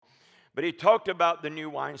But he talked about the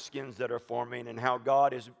new wineskins that are forming and how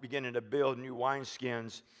God is beginning to build new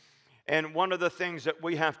wineskins. And one of the things that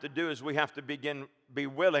we have to do is we have to be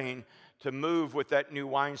willing to move with that new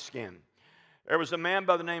wineskin. There was a man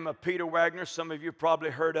by the name of Peter Wagner. Some of you probably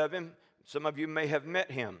heard of him. Some of you may have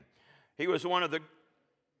met him. He was one of the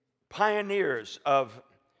pioneers of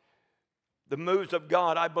the moves of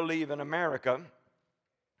God, I believe, in America.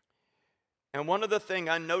 And one of the things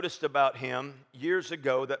I noticed about him years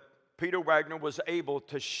ago, that Peter Wagner was able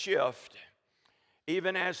to shift,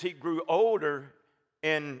 even as he grew older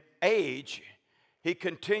in age, he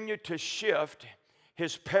continued to shift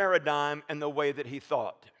his paradigm and the way that he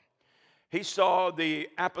thought. He saw the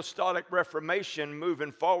apostolic reformation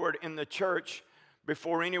moving forward in the church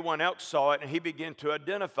before anyone else saw it, and he began to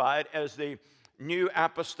identify it as the new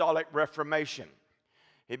apostolic reformation.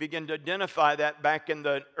 He began to identify that back in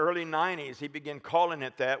the early 90s. He began calling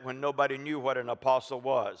it that when nobody knew what an apostle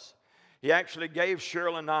was. He actually gave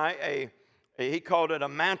Cheryl and I he called it a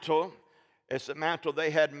mantle. It's a mantle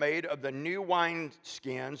they had made of the new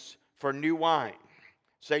wineskins for new wine.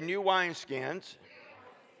 Say, new wineskins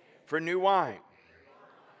for new wine.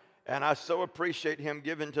 And I so appreciate him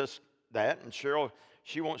giving us that. And Cheryl,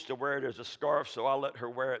 she wants to wear it as a scarf, so I'll let her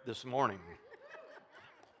wear it this morning.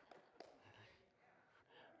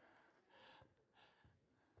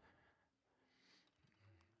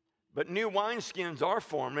 But new wineskins are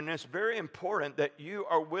formed, and it's very important that you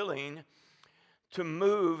are willing to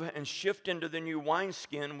move and shift into the new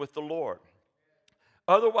wineskin with the Lord.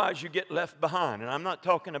 Otherwise, you get left behind. And I'm not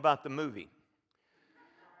talking about the movie.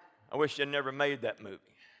 I wish they never made that movie.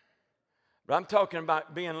 But I'm talking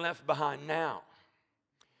about being left behind now.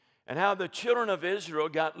 And how the children of Israel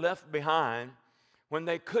got left behind when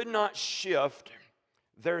they could not shift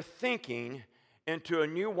their thinking into a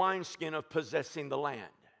new wineskin of possessing the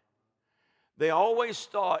land. They always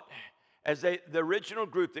thought, as the original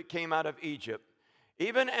group that came out of Egypt,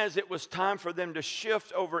 even as it was time for them to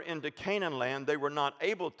shift over into Canaan land, they were not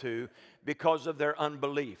able to because of their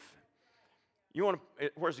unbelief.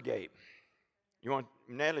 Where's Gabe?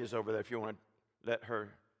 Natalie's over there if you want to let her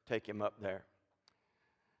take him up there.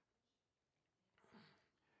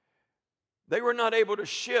 They were not able to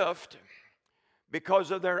shift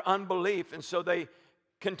because of their unbelief, and so they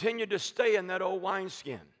continued to stay in that old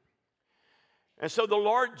wineskin. And so the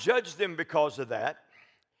Lord judged them because of that.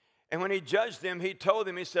 And when he judged them, he told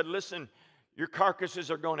them, he said, listen, your carcasses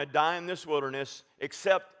are going to die in this wilderness,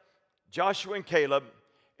 except Joshua and Caleb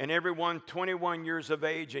and everyone 21 years of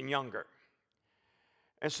age and younger.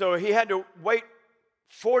 And so he had to wait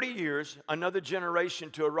 40 years, another generation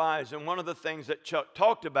to arise. And one of the things that Chuck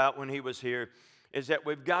talked about when he was here is that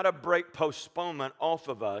we've got to break postponement off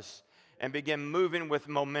of us and begin moving with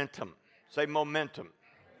momentum. Say momentum.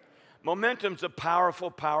 Momentum's a powerful,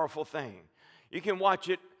 powerful thing. You can watch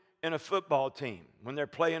it in a football team when they're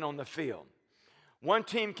playing on the field. One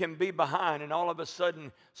team can be behind, and all of a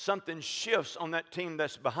sudden something shifts on that team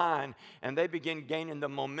that's behind, and they begin gaining the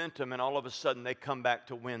momentum, and all of a sudden they come back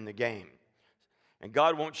to win the game. And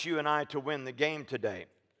God wants you and I to win the game today.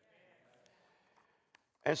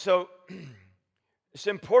 And so it's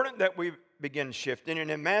important that we begin shifting. And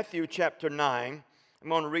in Matthew chapter 9, I'm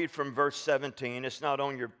going to read from verse 17. It's not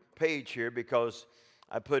on your page here because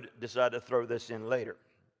I decided to throw this in later.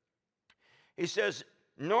 He says,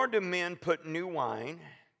 nor do men put new wine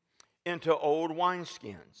into old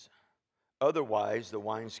wineskins. Otherwise, the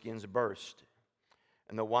wineskins burst,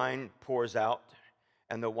 and the wine pours out,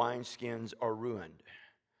 and the wineskins are ruined.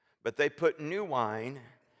 But they put new wine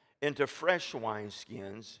into fresh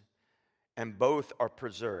wineskins, and both are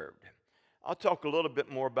preserved. I'll talk a little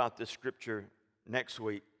bit more about this scripture next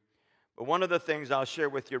week. But one of the things I'll share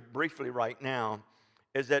with you briefly right now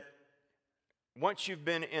is that once you've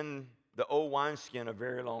been in the old wineskin a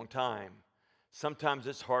very long time, sometimes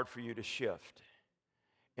it's hard for you to shift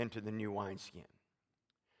into the new wineskin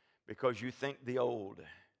because you think the old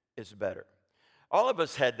is better. All of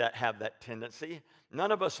us have that tendency.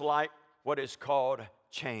 None of us like what is called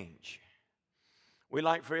change. We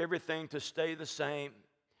like for everything to stay the same,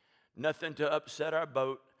 nothing to upset our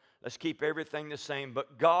boat. Let's keep everything the same.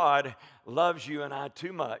 But God loves you and I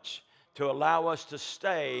too much to allow us to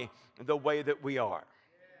stay the way that we are.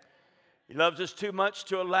 He loves us too much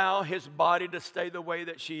to allow his body to stay the way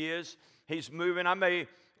that she is. He's moving. I may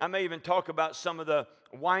even talk about some of the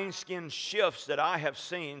wineskin shifts that I have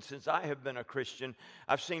seen since I have been a Christian.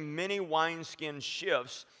 I've seen many wineskin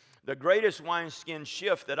shifts. The greatest wineskin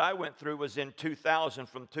shift that I went through was in 2000,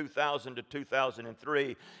 from 2000 to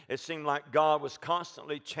 2003. It seemed like God was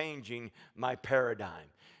constantly changing my paradigm.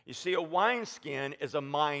 You see, a wineskin is a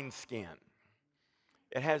mind skin.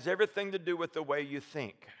 It has everything to do with the way you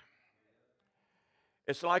think.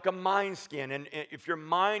 It's like a mind skin, and if your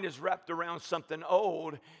mind is wrapped around something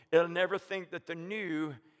old, it'll never think that the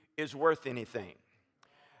new is worth anything.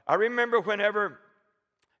 I remember whenever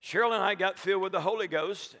Cheryl and I got filled with the Holy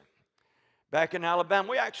Ghost back in Alabama,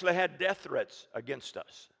 we actually had death threats against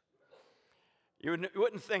us. You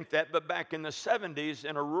wouldn't think that, but back in the 70s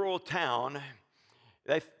in a rural town,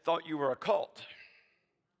 they thought you were a cult.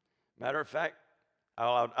 Matter of fact,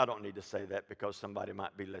 I don't need to say that because somebody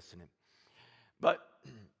might be listening. But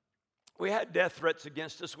we had death threats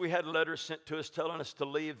against us. We had letters sent to us telling us to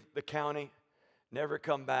leave the county, never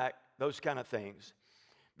come back, those kind of things.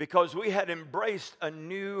 Because we had embraced a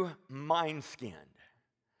new wineskin,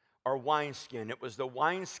 or wineskin. It was the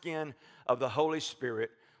wineskin of the Holy Spirit.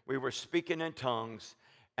 We were speaking in tongues.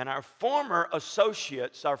 And our former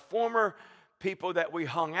associates, our former people that we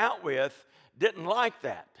hung out with, didn't like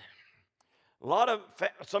that.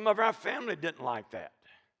 Some of our family didn't like that.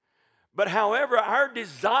 But however, our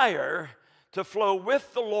desire to flow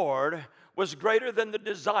with the Lord was greater than the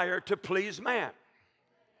desire to please man.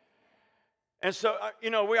 And so,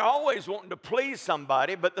 we're always wanting to please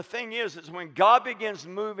somebody, but the thing is when God begins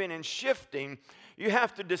moving and shifting, you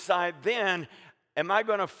have to decide then, am I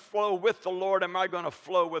going to flow with the Lord? Am I going to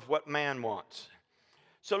flow with what man wants?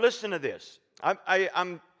 So listen to this.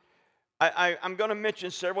 I'm going to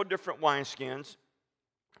mention several different wineskins.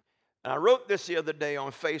 And I wrote this the other day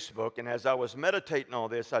on Facebook, and as I was meditating on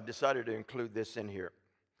this, I decided to include this in here.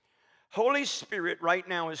 Holy Spirit right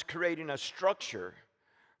now is creating a structure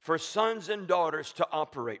for sons and daughters to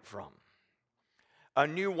operate from. A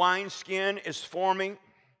new wineskin is forming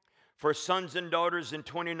for sons and daughters in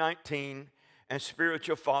 2019, and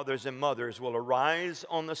spiritual fathers and mothers will arise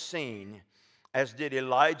on the scene, as did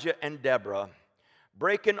Elijah and Deborah,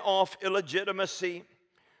 breaking off illegitimacy,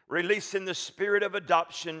 releasing the spirit of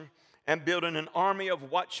adoption, and building an army of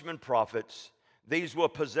watchmen prophets. These will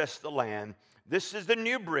possess the land. This is the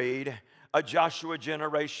new breed, a Joshua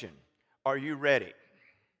generation. Are you ready?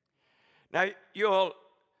 Now,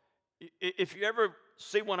 if you ever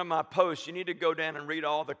see one of my posts, you need to go down and read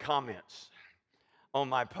all the comments on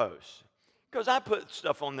my posts. Because I put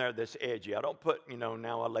stuff on there that's edgy. I don't put,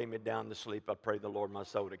 now I lay me down to sleep, I pray the Lord my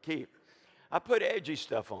soul to keep. I put edgy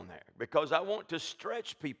stuff on there because I want to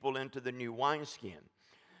stretch people into the new wineskin.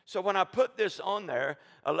 So when I put this on there,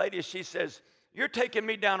 a lady, she says, "You're taking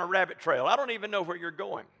me down a rabbit trail. I don't even know where you're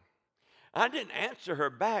going." I didn't answer her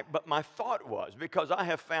back, but my thought was, because I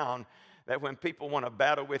have found that when people want to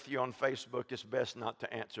battle with you on Facebook, it's best not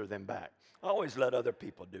to answer them back. I always let other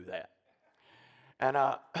people do that. And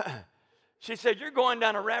she said, "You're going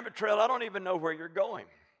down a rabbit trail. I don't even know where you're going."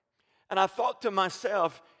 And I thought to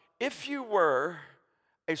myself, if you were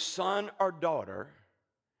a son or daughter,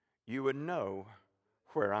 you would know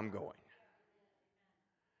where I'm going.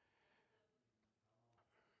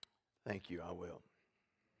 Thank you, I will.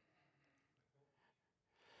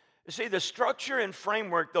 You see, the structure and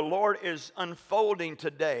framework the Lord is unfolding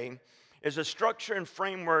today is a structure and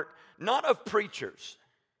framework not of preachers,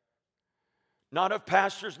 not of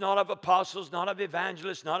pastors, not of apostles, not of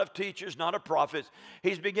evangelists, not of teachers, not of prophets.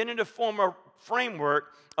 He's beginning to form a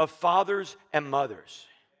framework of fathers and mothers.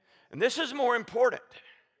 And this is more important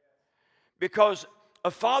because a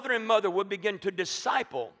father and mother will begin to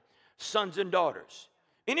disciple sons and daughters.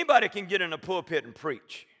 Anybody can get in a pulpit and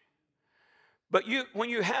preach. But when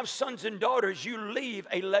you have sons and daughters, you leave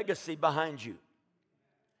a legacy behind you.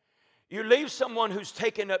 You leave someone who's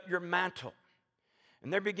taken up your mantle.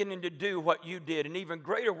 And they're beginning to do what you did, and even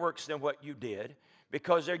greater works than what you did,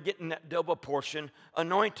 because they're getting that double portion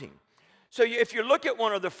anointing. So if you look at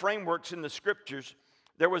one of the frameworks in the scriptures,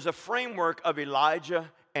 there was a framework of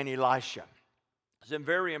Elijah and Elisha. It's a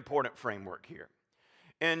very important framework here.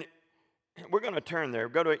 And we're going to turn there.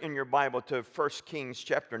 Go in your Bible to 1 Kings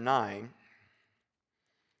chapter 9.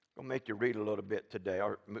 I'll make you read a little bit today,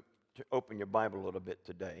 or open your Bible a little bit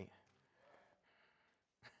today.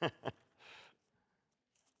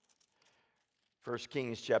 1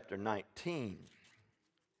 Kings chapter 19.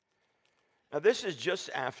 Now this is just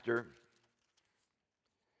after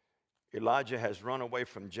Elijah has run away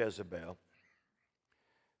from Jezebel.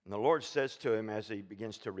 And the Lord says to him as he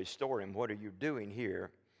begins to restore him, "What are you doing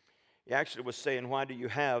here?" He actually was saying, "Why do you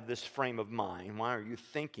have this frame of mind? Why are you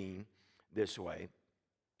thinking this way?"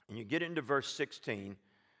 And you get into verse 16,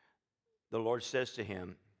 the Lord says to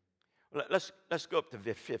him, let's go up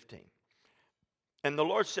to 15. And the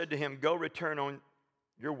Lord said to him, "Go return on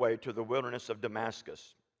your way to the wilderness of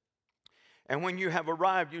Damascus. And when you have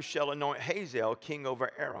arrived, you shall anoint Hazael king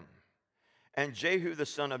over Aram. And Jehu the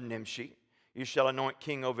son of Nimshi you shall anoint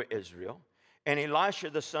king over Israel. And Elisha,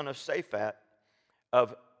 the son of Shaphat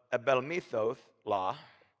of Abel-Metholah,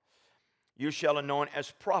 you shall anoint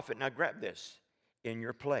as prophet. Now grab this, in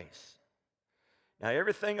your place. Now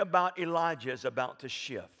everything about Elijah is about to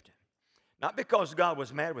shift. Not because God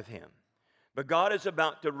was mad with him, but God is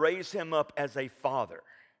about to raise him up as a father.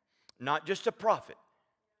 Not just a prophet,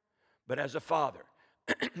 but as a father.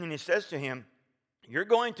 And he says to him, you're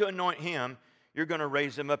going to anoint him, you're going to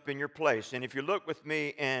raise him up in your place. And if you look with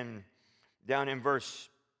me down in verse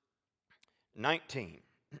 19,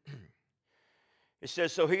 it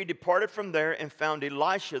says, so he departed from there and found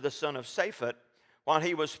Elisha, the son of Shaphat, while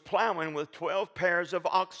he was plowing with 12 pairs of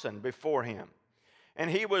oxen before him. And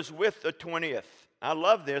he was with the 20th. I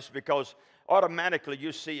love this because automatically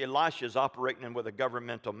you see Elisha's operating with a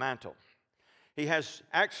governmental mantle. He has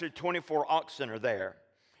actually 24 oxen are there,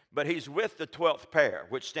 but he's with the 12th pair,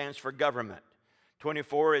 which stands for government.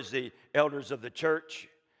 24 is the elders of the church,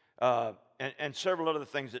 and several other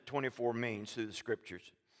things that 24 means through the scriptures.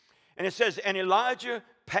 And it says, and Elijah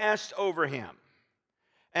passed over him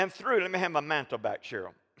and through. Let me have my mantle back,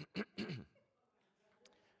 Cheryl. I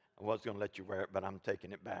was going to let you wear it, but I'm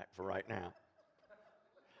taking it back for right now.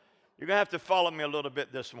 You're going to have to follow me a little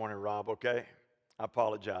bit this morning, Rob, okay? I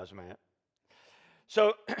apologize, man.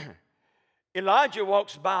 So Elijah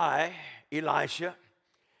walks by Elisha,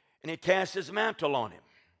 and he casts his mantle on him.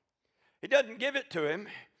 He doesn't give it to him.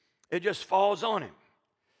 It just falls on him.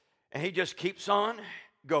 And he just keeps on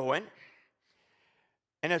going.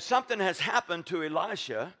 And if something has happened to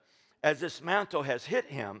Elisha, as this mantle has hit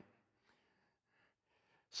him,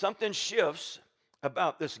 something shifts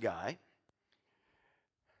about this guy.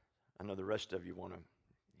 I know the rest of you want to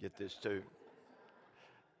get this too.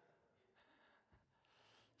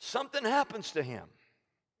 Something happens to him.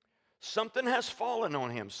 Something has fallen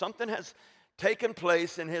on him. Something has taken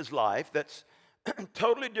place in his life that's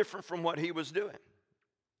totally different from what he was doing.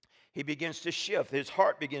 He begins to shift. His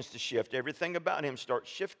heart begins to shift. Everything about him starts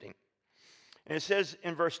shifting. And it says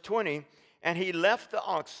in verse 20, and he left the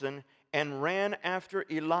oxen and ran after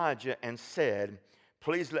Elijah and said,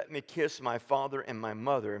 please let me kiss my father and my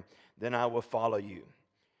mother, then I will follow you.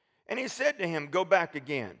 And he said to him, go back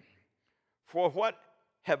again, for what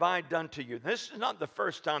have I done to you? This is not the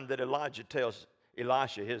first time that Elijah tells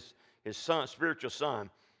Elisha, his son, spiritual son,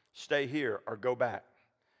 stay here or go back.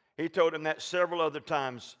 He told him that several other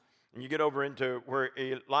times. And you get over into where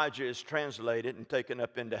Elijah is translated and taken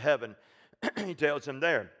up into heaven. He tells him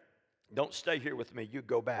there, don't stay here with me, you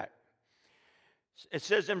go back. It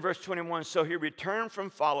says in verse 21, so he returned from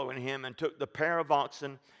following him and took the pair of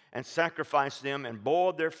oxen and sacrificed them and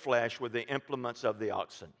boiled their flesh with the implements of the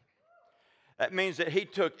oxen. That means that he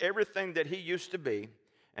took everything that he used to be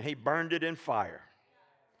and he burned it in fire.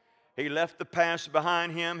 He left the past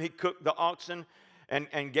behind him. He cooked the oxen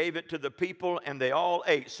and gave it to the people, and they all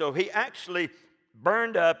ate. So he actually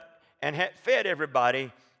burned up and had fed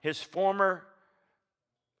everybody his former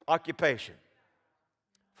occupation,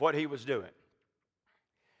 what he was doing.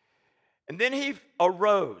 And then he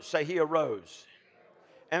arose, say he arose,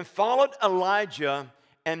 and followed Elijah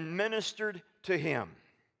and ministered to him.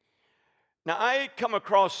 Now, I come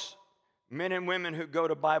across men and women who go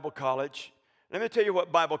to Bible college. Let me tell you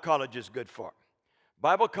what Bible college is good for.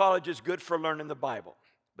 Bible college is good for learning the Bible,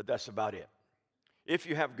 but that's about it. If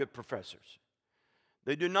you have good professors.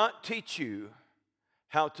 They do not teach you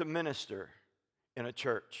how to minister in a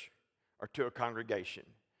church or to a congregation.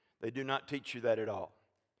 They do not teach you that at all.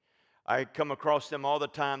 I come across them all the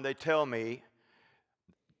time. They tell me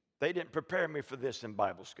they didn't prepare me for this in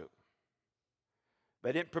Bible school.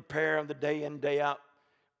 They didn't prepare on the day in, day out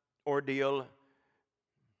ordeal.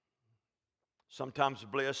 Sometimes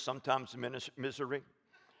bliss, sometimes misery.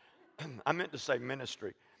 I meant to say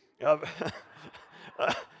ministry of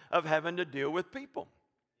having to deal with people.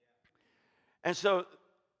 And so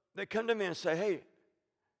they come to me and say, hey,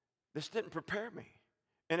 this didn't prepare me.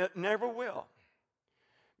 And it never will.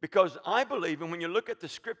 Because I believe, and when you look at the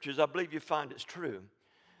scriptures, I believe you find it's true,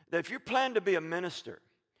 that if you plan to be a minister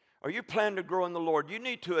or you plan to grow in the Lord, you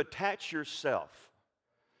need to attach yourself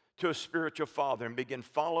to a spiritual father and begin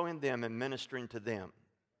following them and ministering to them.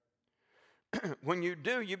 When you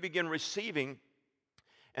do, you begin receiving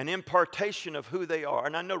an impartation of who they are.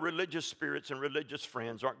 And I know religious spirits and religious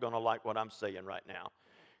friends aren't going to like what I'm saying right now,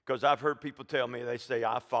 because I've heard people tell me, they say,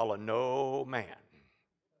 I follow no man.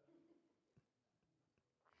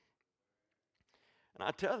 And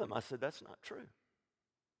I tell them, I said, that's not true.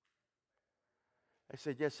 They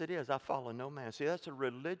said, yes, it is. I follow no man. See, that's a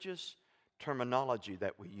religious terminology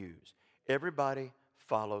that we use. Everybody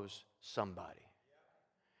follows somebody.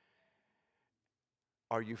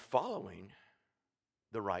 Are you following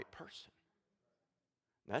the right person?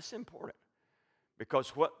 That's important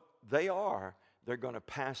because what they are, they're going to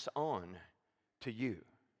pass on to you.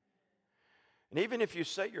 And even if you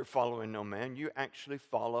say you're following no man, you actually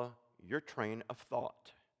follow your train of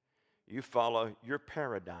thought. You follow your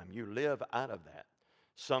paradigm. You live out of that.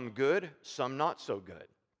 Some good, some not so good.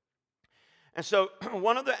 And so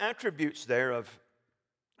one of the attributes there of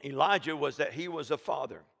Elijah was that he was a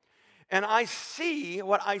father. And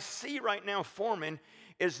what I see right now forming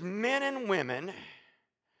is men and women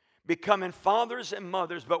becoming fathers and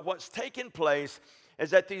mothers. But what's taking place is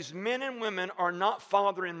that these men and women are not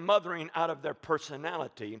fathering and mothering out of their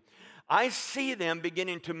personality. I see them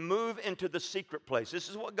beginning to move into the secret place. This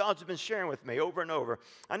is what God's been sharing with me over and over.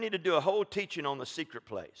 I need to do a whole teaching on the secret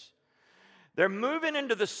place. They're moving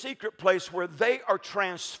into the secret place where they are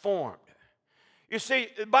transformed. You see,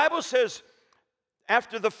 the Bible says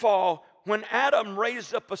after the fall, when Adam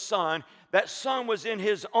raised up a son, that son was in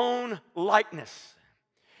his own likeness.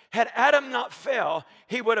 Had Adam not fell,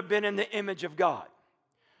 he would have been in the image of God.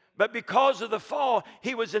 But because of the fall,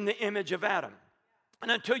 he was in the image of Adam.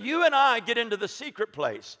 And until you and I get into the secret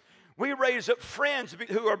place, we raise up friends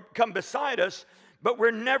who come beside us, but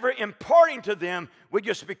we're never imparting to them. We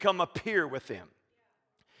just become a peer with them.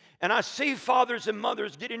 And I see fathers and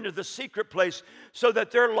mothers get into the secret place so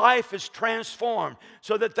that their life is transformed,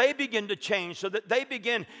 so that they begin to change, so that they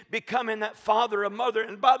begin becoming that father or mother.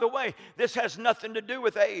 And by the way, this has nothing to do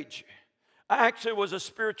with age. I actually was a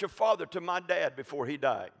spiritual father to my dad before he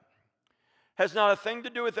died. Has not a thing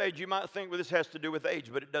to do with age. You might think, well, this has to do with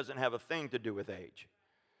age, but it doesn't have a thing to do with age.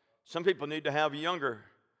 Some people need to have a younger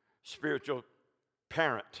spiritual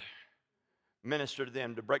parent minister to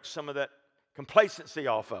them to break some of that complacency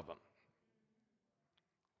off of them.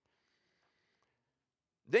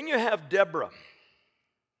 Then you have Deborah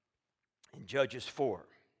in Judges 4.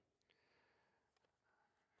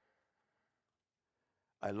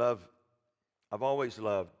 I've always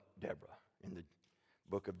loved Deborah in the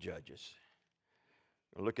book of Judges.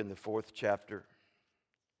 Look in the 4th chapter.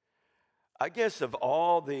 I guess of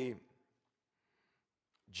all the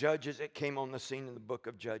judges that came on the scene in the book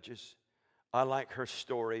of Judges, I like her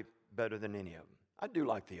story better than any of them. I do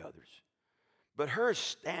like the others, but hers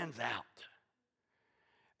stands out.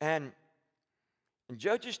 And in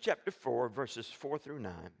Judges chapter 4, verses 4 through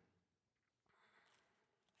 9,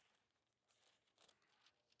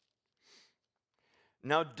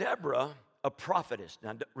 now Deborah, a prophetess.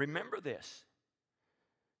 Now remember this.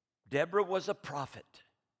 Deborah was a prophet,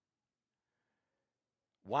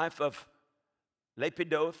 wife of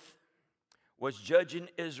Lapidoth, was judging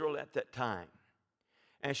Israel at that time.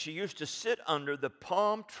 And she used to sit under the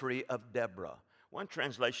palm tree of Deborah. One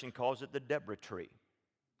translation calls it the Deborah tree.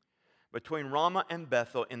 Between Ramah and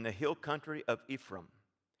Bethel in the hill country of Ephraim.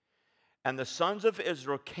 And the sons of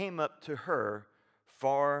Israel came up to her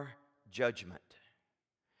for judgment.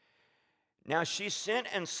 Now she sent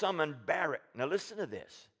and summoned Barak. Now listen to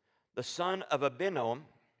this. The son of Abinoam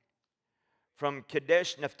from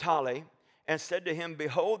Kadesh Naphtali, and said to him,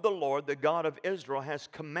 behold, the Lord, the God of Israel, has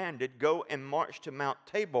commanded, go and march to Mount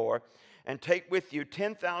Tabor, and take with you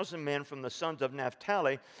 10,000 men from the sons of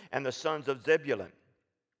Naphtali and the sons of Zebulun.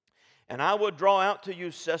 And I will draw out to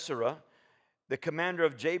you Sisera, the commander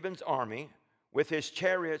of Jabin's army, with his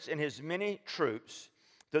chariots and his many troops,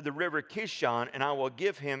 to the river Kishon, and I will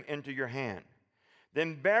give him into your hand.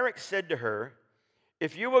 Then Barak said to her,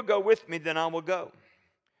 if you will go with me, then I will go.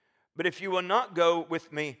 But if you will not go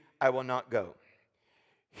with me, I will not go.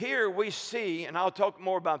 Here we see, and I'll talk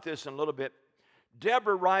more about this in a little bit,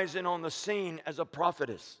 Deborah rising on the scene as a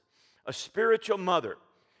prophetess, a spiritual mother.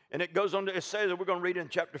 And it goes on to say that we're going to read in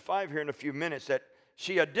chapter 5 here in a few minutes that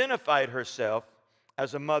she identified herself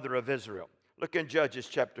as a mother of Israel. Look in Judges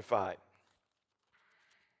chapter 5.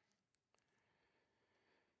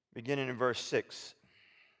 Beginning in verse 6.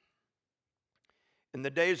 In the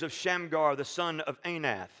days of Shamgar, the son of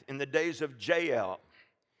Anath, in the days of Jael,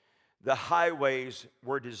 the highways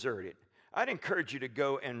were deserted. I'd encourage you to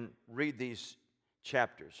go and read these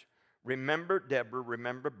chapters. Remember Deborah,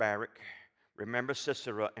 remember Barak, remember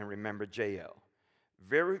Sisera, and remember Jael.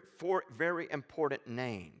 Four very important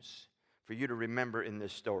names for you to remember in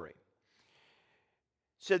this story. It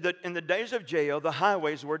said that in the days of Jael, the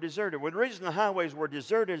highways were deserted. Well, the reason the highways were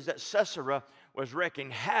deserted is that Sisera was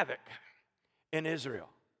wreaking havoc in Israel.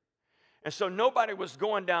 And so nobody was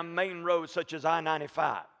going down main roads such as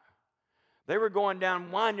I-95. They were going down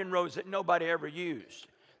winding roads that nobody ever used.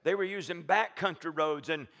 They were using backcountry roads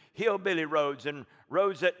and hillbilly roads and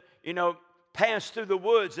roads that, passed through the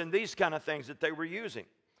woods and these kind of things that they were using.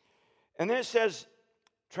 And then it says,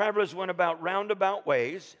 travelers went about roundabout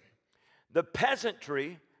ways. The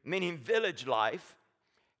peasantry, meaning village life,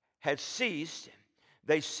 had ceased,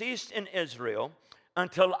 they ceased in Israel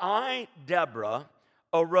until I, Deborah,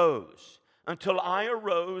 arose. Until I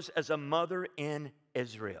arose as a mother in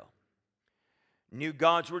Israel. New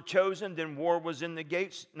gods were chosen, then war was in the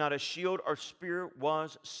gates. Not a shield or spear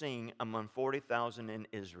was seen among 40,000 in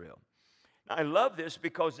Israel. Now, I love this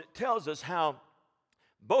because it tells us how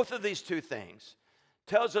both of these two things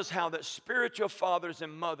tells us how that spiritual fathers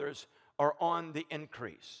and mothers are on the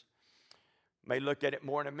increase. May look at it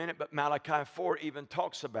more in a minute, but Malachi 4 even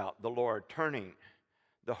talks about the Lord turning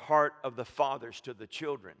the heart of the fathers to the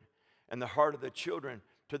children and the heart of the children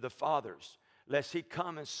to the fathers, lest he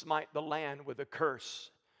come and smite the land with a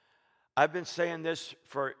curse. I've been saying this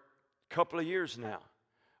for a couple of years now.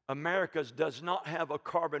 America does not have a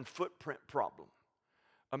carbon footprint problem.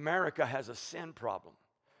 America has a sin problem.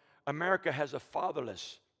 America has a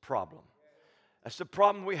fatherless problem. That's the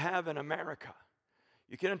problem we have in America.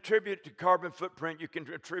 You can attribute it to carbon footprint. You can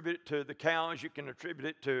attribute it to the cows. You can attribute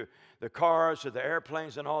it to the cars, to the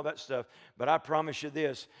airplanes, and all that stuff. But I promise you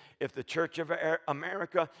this, if the Church of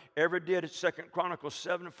America ever did 2 Chronicles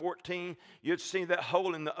 7:14, you'd see that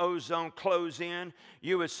hole in the ozone close in.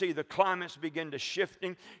 You would see the climates begin to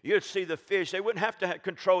shifting. You'd see the fish. They wouldn't have to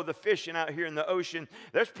control the fishing out here in the ocean.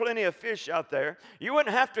 There's plenty of fish out there. You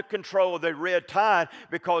wouldn't have to control the red tide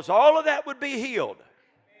because all of that would be healed.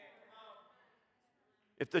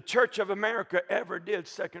 If the Church of America ever did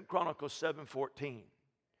 2 Chronicles 7:14.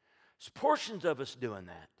 There's portions of us doing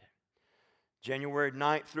that. January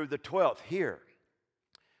 9th through the 12th here.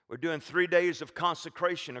 We're doing 3 days of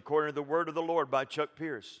consecration according to the word of the Lord by Chuck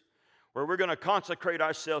Pierce, where we're going to consecrate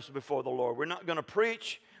ourselves before the Lord. We're not going to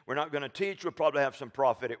preach. We're not going to teach. We'll probably have some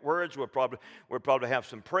prophetic words. We'll probably have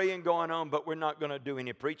some praying going on, but we're not going to do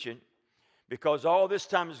any preaching. Because all this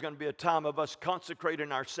time is going to be a time of us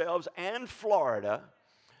consecrating ourselves and Florida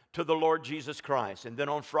to the Lord Jesus Christ. And then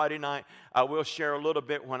on Friday night, I will share a little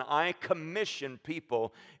bit when I commission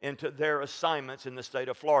people into their assignments in the state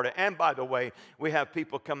of Florida. And by the way, we have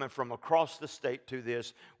people coming from across the state to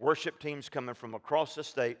this, worship teams coming from across the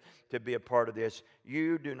state to be a part of this.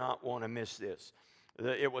 You do not want to miss this.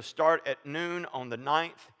 It will start at noon on the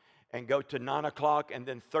 9th and go to 9 o'clock, and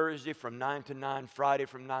then Thursday from 9 to 9, Friday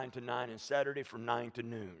from 9 to 9, and Saturday from 9 to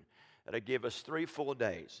noon. That'll give us 3 full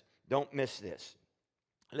days. Don't miss this.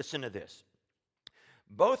 Listen to this.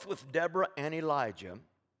 Both with Deborah and Elijah,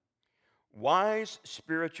 wise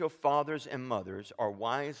spiritual fathers and mothers, or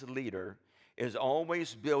wise leader, is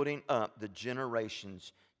always building up the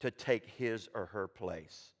generations to take his or her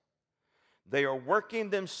place. They are working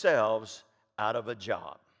themselves out of a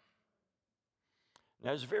job.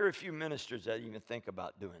 Now, there's very few ministers that even think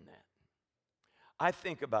about doing that. I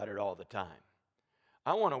think about it all the time.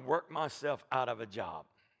 I want to work myself out of a job.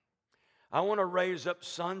 I want to raise up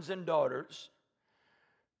sons and daughters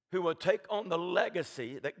who will take on the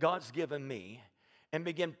legacy that God's given me and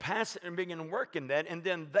begin passing and begin working that, and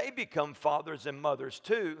then they become fathers and mothers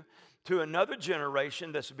too to another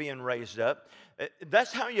generation that's being raised up.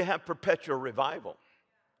 That's how you have perpetual revival.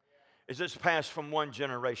 Is it's passed from one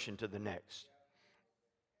generation to the next.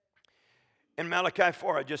 In Malachi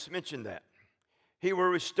 4, I just mentioned that. He will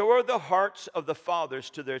restore the hearts of the fathers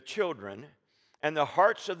to their children, and the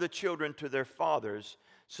hearts of the children to their fathers,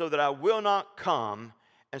 so that I will not come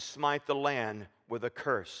and smite the land with a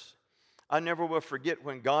curse. I never will forget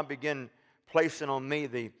when God began placing on me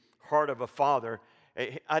the heart of a father.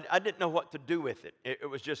 I didn't know what to do with it. It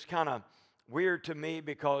was just kind of weird to me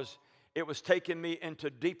because it was taking me into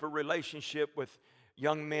deeper relationship with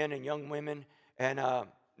young men and young women. And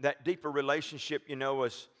that deeper relationship,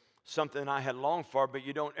 was something I had longed for, but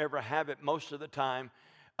you don't ever have it most of the time.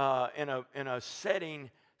 In a setting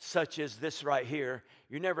such as this right here,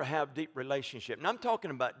 you never have deep relationship. And I'm talking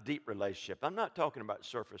about deep relationship. I'm not talking about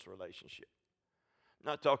surface relationship. I'm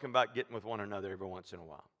not talking about getting with one another every once in a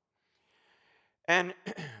while. And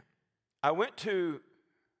I went to,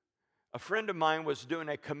 a friend of mine was doing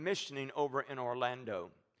a commissioning over in Orlando.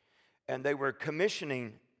 And they were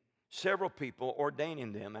commissioning several people,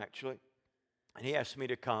 ordaining them actually. And he asked me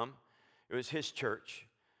to come. It was his church.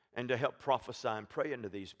 And to help prophesy and pray into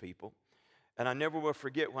these people. And I never will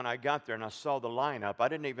forget when I got there and I saw the lineup. I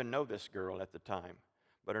didn't even know this girl at the time,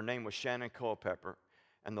 but her name was Shannon Culpepper.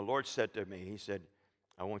 And the Lord said to me, he said,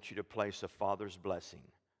 I want you to place a father's blessing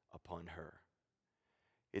upon her.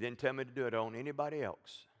 He didn't tell me to do it on anybody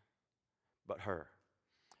else but her.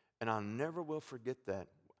 And I never will forget that.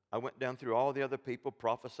 I went down through all the other people,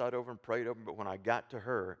 prophesied over and prayed over them, but when I got to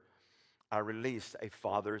her, I released a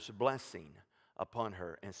father's blessing upon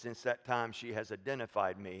her. And since that time, she has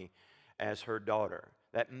identified me as her daughter.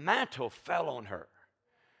 That mantle fell on her.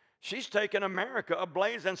 She's taken America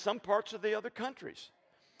ablaze and some parts of the other countries.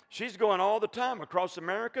 She's going all the time across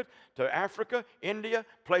America to Africa, India,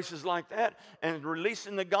 places like that, and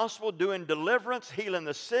releasing the gospel, doing deliverance, healing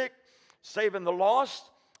the sick, saving the lost,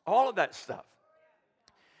 all of that stuff.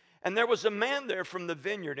 And there was a man there from the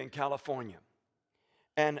vineyard in California,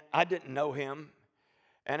 and I didn't know him.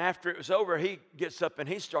 And after it was over, he gets up and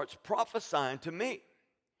he starts prophesying to me.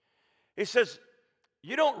 He says,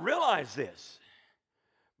 "You don't realize this,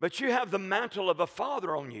 but you have the mantle of a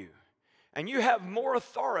father on you. And you have more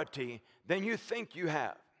authority than you think you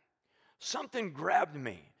have." Something grabbed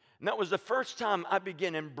me. And that was the first time I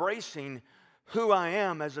began embracing who I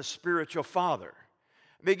am as a spiritual father.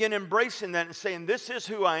 I began embracing that and saying, this is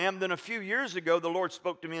who I am. Then a few years ago, the Lord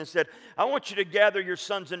spoke to me and said, I want you to gather your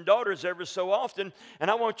sons and daughters every so often, and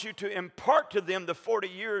I want you to impart to them the 40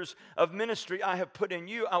 years of ministry I have put in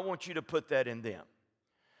you. I want you to put that in them.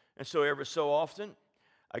 And so every so often,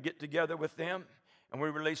 I get together with them, and we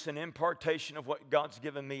release an impartation of what God's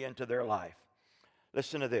given me into their life.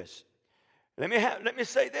 Listen to this. Let me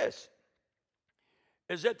say this,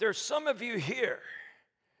 is that there's some of you here,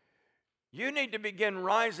 you need to begin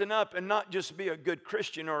rising up and not just be a good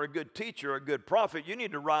Christian or a good teacher or a good prophet. You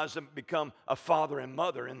need to rise up and become a father and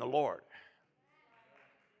mother in the Lord,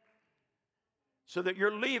 so that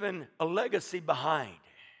you're leaving a legacy behind.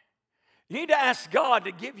 You need to ask God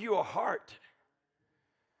to give you a heart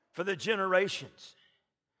for the generations.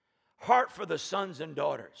 Heart for the sons and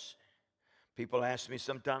daughters. People ask me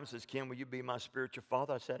sometimes, says, Ken, will you be my spiritual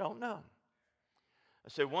father? I said, oh, no. I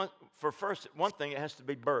said, one thing, it has to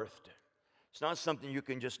be birthed. It's not something you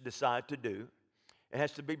can just decide to do. It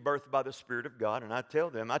has to be birthed by the Spirit of God. And I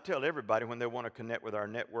tell everybody when they want to connect with our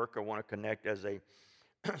network or want to connect as a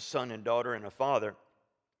son and daughter and a father,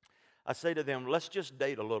 I say to them, let's just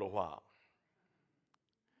date a little while.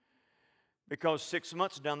 Because 6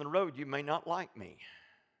 months down the road, you may not like me.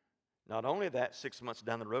 Not only that, 6 months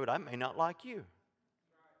down the road, I may not like you.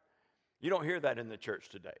 You don't hear that in the church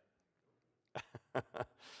today.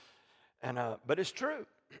 But it's true.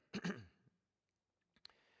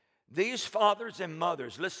 These fathers and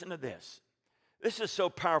mothers, listen to this. This is so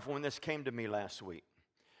powerful when this came to me last week.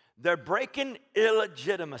 They're breaking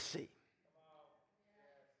illegitimacy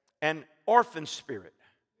and orphan spirit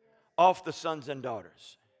off the sons and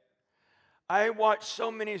daughters. I watch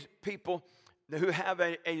so many people who have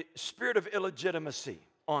a spirit of illegitimacy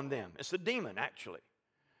on them. It's a demon, actually,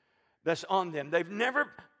 that's on them. They've never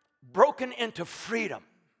broken into freedom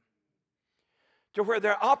to where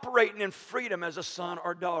they're operating in freedom as a son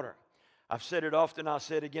or daughter. I've said it often, I'll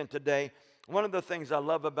say it again today. One of the things I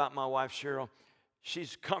love about my wife, Cheryl,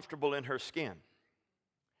 she's comfortable in her skin.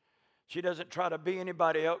 She doesn't try to be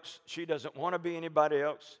anybody else. She doesn't want to be anybody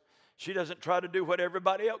else. She doesn't try to do what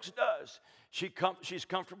everybody else does. She's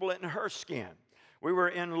comfortable in her skin. We were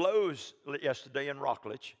in Lowe's yesterday in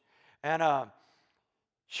Rockledge, and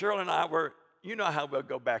Cheryl and I were, you know how we'll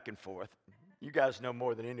go back and forth. You guys know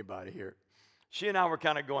more than anybody here. She and I were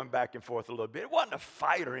kind of going back and forth a little bit. It wasn't a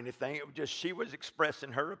fight or anything. It was just she was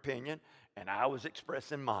expressing her opinion, and I was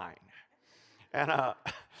expressing mine. And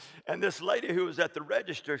this lady who was at the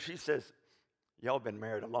register, she says, y'all been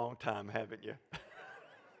married a long time, haven't you?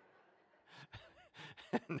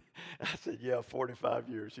 And I said, yeah, 45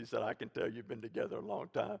 years. She said, I can tell you've been together a long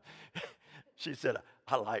time. She said,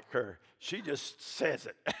 I like her. She just says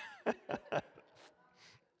it.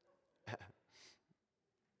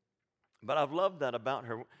 But I've loved that about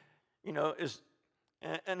her. You know,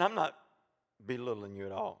 and I'm not belittling you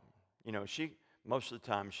at all. You know, most of the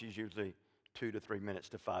time, she's usually 2 to 3 minutes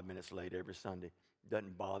to 5 minutes late every Sunday.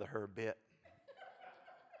 Doesn't bother her a bit.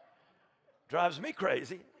 Drives me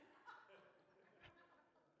crazy.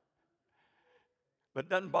 But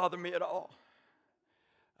doesn't bother me at all.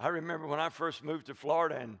 I remember when I first moved to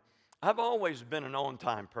Florida, and I've always been an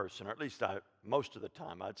on-time person, or at least most of the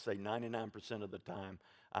time. I'd say 99% of the time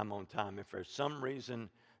I'm on time. If there's some reason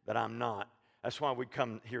that I'm not, that's why we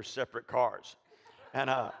come here separate cars. And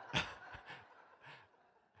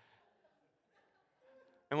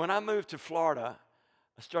when I moved to Florida,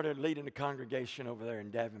 I started leading a congregation over there in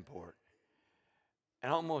Davenport.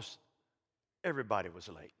 And almost everybody was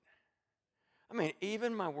late. I mean,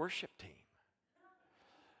 even my worship team.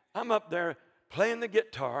 I'm up there playing the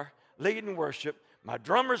guitar, leading worship. My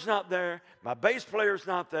drummer's not there. My bass player's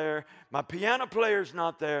not there. My piano player's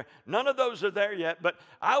not there. None of those are there yet. But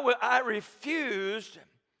I refused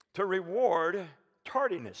to reward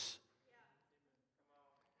tardiness.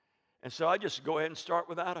 And so I just go ahead and start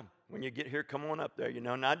without them. When you get here, come on up there, you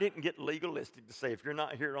know. And I didn't get legalistic to say, if you're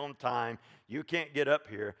not here on time, you can't get up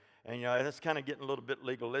here. And, you know, that's kind of getting a little bit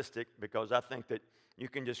legalistic, because I think that you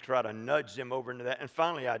can just try to nudge them over into that. And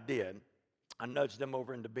finally I did. I nudged them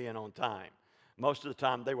over into being on time. Most of the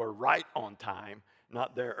time they were right on time,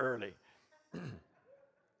 not there early.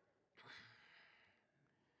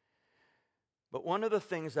 But one of the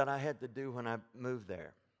things that I had to do when I moved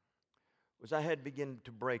there was I had to begin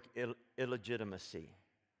to break illegitimacy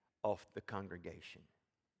off the congregation.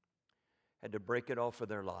 Had to break it off of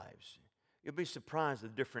their lives. You'll be surprised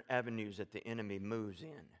at the different avenues that the enemy moves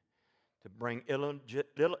in to bring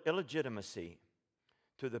illegitimacy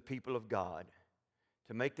to the people of God,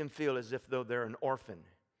 to make them feel as if though they're an orphan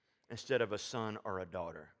instead of a son or a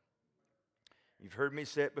daughter. You've heard me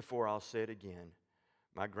say it before, I'll say it again.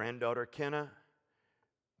 My granddaughter, Kenna,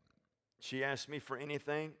 she asks me for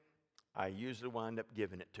anything, I usually wind up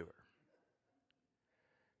giving it to her.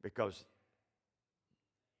 Because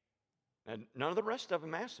and none of the rest of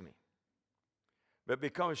them ask me. But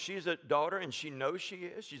because she's a daughter and she knows she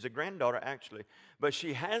is, she's a granddaughter actually, but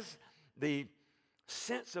she has the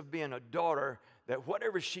sense of being a daughter that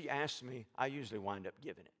whatever she asks me, I usually wind up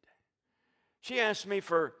giving it. She asked me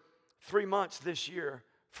for 3 months this year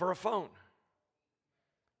for a phone.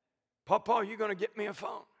 Papa, are you going to get me a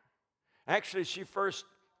phone? Actually, she first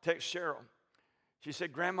texted Cheryl. She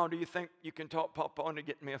said, Grandma, do you think you can talk Papa into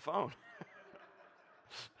getting me a phone?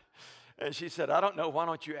 And she said, I don't know. Why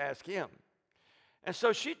don't you ask him? And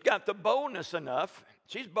so she got the boldness enough.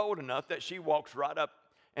 She's bold enough that she walks right up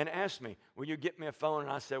and asks me, will you get me a phone?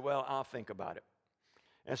 And I said, well, I'll think about it.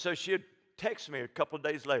 And so she'd text me a couple of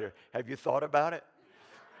days later, have you thought about it?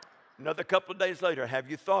 Another couple of days later, have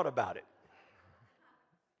you thought about it?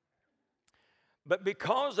 But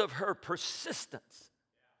because of her persistence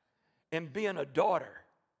in being a daughter,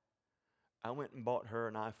 I went and bought her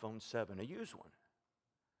an iPhone 7, a used one.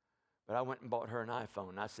 But I went and bought her an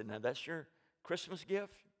iPhone. I said, now that's your Christmas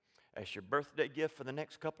gift? That's your birthday gift for the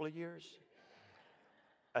next couple of years?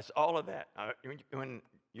 That's all of that. When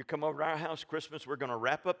you come over to our house Christmas, we're going to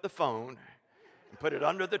wrap up the phone and put it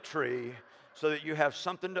under the tree so that you have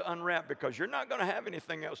something to unwrap because you're not going to have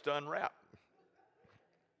anything else to unwrap.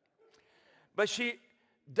 But she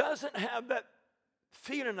doesn't have that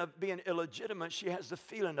feeling of being illegitimate. She has the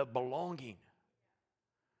feeling of belonging.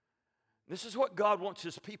 This is what God wants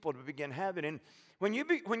His people to begin having. And when you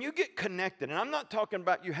get connected, and I'm not talking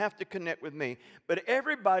about you have to connect with me, but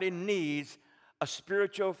everybody needs a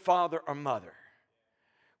spiritual father or mother.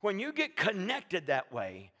 When you get connected that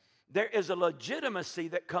way, there is a legitimacy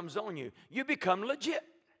that comes on you. You become legit.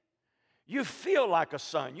 You feel like a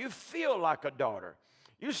son. You feel like a daughter.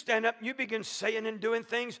 You stand up and you begin saying and doing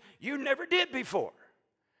things you never did before.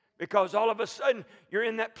 Because all of a sudden, you're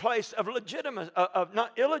in that place of legitimate, of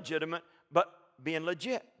not illegitimate, but being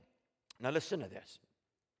legit. Now listen to this.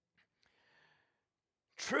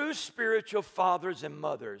 True spiritual fathers and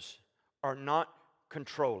mothers are not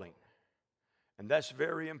controlling. And that's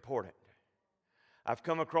very important. I've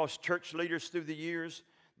come across church leaders through the years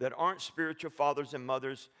that aren't spiritual fathers and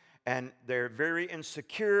mothers, and they're very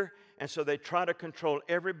insecure, and so they try to control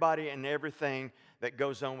everybody and everything that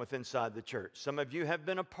goes on with inside the church. Some of you have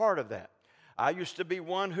been a part of that. I used to be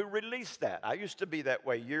one who released that. I used to be that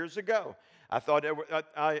way years ago. I thought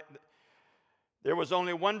there was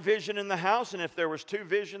only one vision in the house, and if there was two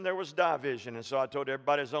vision, there was division. And so I told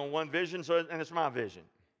everybody there's only one vision, and it's my vision.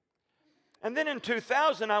 And then in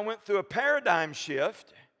 2000, I went through a paradigm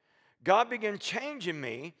shift. God began changing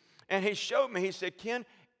me, and He showed me, He said, Ken,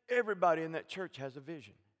 everybody in that church has a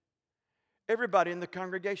vision. Everybody in the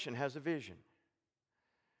congregation has a vision.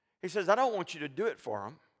 He says, I don't want you to do it for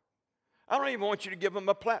them. I don't even want you to give them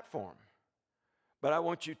a platform. But I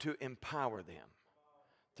want you to empower them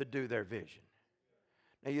to do their vision.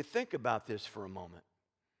 Now you think about this for a moment.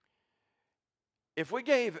 If we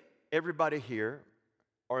gave everybody here,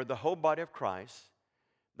 or the whole body of Christ,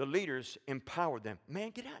 the leaders empowered them.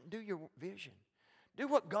 Man, get out and do your vision. Do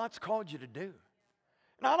what God's called you to do.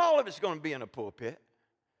 Not all of it's going to be in a pulpit.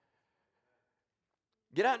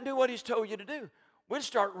 Get out and do what He's told you to do. We'll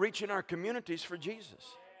start reaching our communities for Jesus.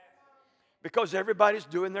 Because everybody's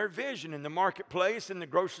doing their vision in the marketplace, in the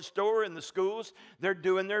grocery store, in the schools. They're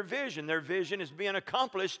doing their vision. Their vision is being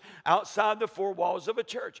accomplished outside the four walls of a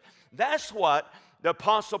church. That's what the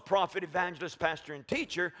apostle, prophet, evangelist, pastor, and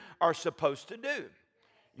teacher are supposed to do.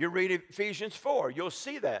 You read Ephesians 4, you'll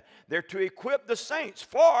see that. They're to equip the saints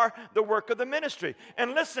for the work of the ministry.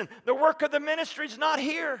 And listen, the work of the ministry is not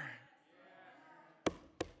here.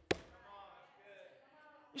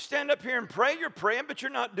 You stand up here and pray, you're praying, but you're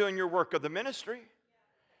not doing your work of the ministry.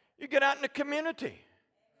 You get out in the community.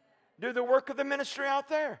 Do the work of the ministry out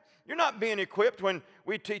there. You're not being equipped when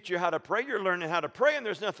we teach you how to pray. You're learning how to pray, and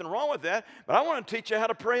there's nothing wrong with that. But I want to teach you how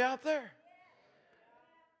to pray out there.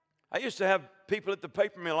 I used to have people at the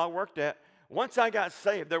paper mill I worked at. Once I got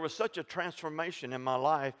saved, there was such a transformation in my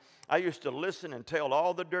life. I used to listen and tell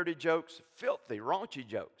all the dirty jokes, filthy, raunchy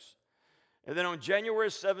jokes. And then on January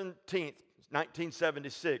 17th,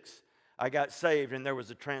 1976, I got saved, and there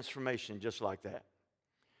was a transformation just like that.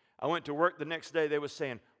 I went to work the next day. They were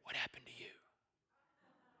saying, "What happened to you?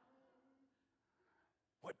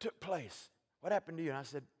 What took place? What happened to you?" And I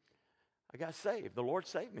said, "I got saved. The Lord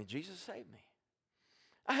saved me. Jesus saved me."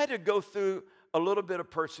 I had to go through a little bit of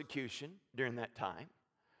persecution during that time,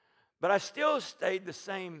 but I still stayed the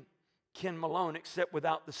same Ken Malone, except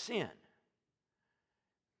without the sin.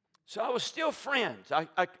 So I was still friends.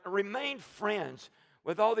 I remained friends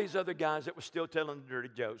with all these other guys that were still telling the dirty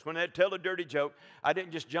jokes. When they'd tell a dirty joke, I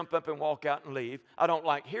didn't just jump up and walk out and leave. I don't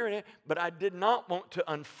like hearing it, but I did not want to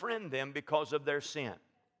unfriend them because of their sin.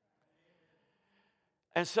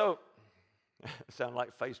 And so, it sounds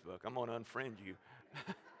like Facebook. I'm going to unfriend you.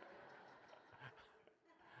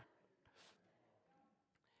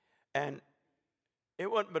 And it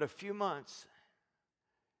wasn't but a few months,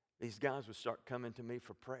 these guys would start coming to me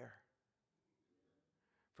for prayer,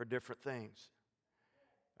 for different things.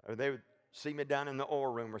 Or they would see me down in the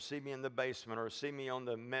oil room, or see me in the basement, or see me on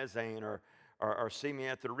the mezzanine, or see me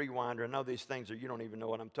at the rewinder. And all these things, or you don't even know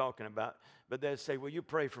what I'm talking about. But they'd say, "Will you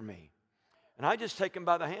pray for me?" And I just take them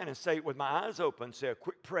by the hand and say, with my eyes open, say a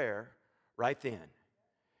quick prayer right then.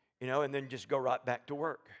 And then just go right back to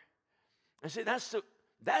work. And see, that's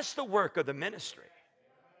the work of the ministry.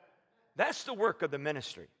 That's the work of the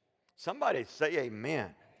ministry. Somebody say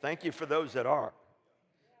amen. Thank you for those that are.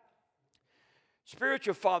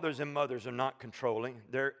 Spiritual fathers and mothers are not controlling.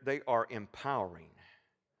 They are empowering.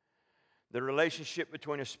 The relationship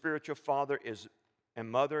between a spiritual father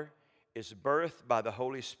and mother is birthed by the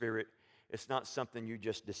Holy Spirit. It's not something you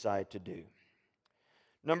just decide to do.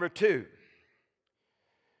 Number 2,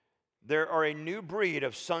 there are a new breed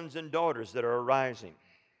of sons and daughters that are arising.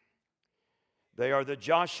 They are the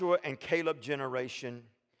Joshua and Caleb generation,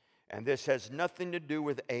 and this has nothing to do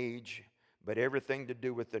with age, but everything to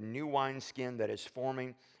do with the new wineskin that is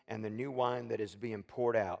forming and the new wine that is being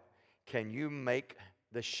poured out. Can you make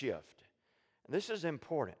the shift? And this is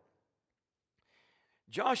important.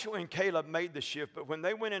 Joshua and Caleb made the shift, but when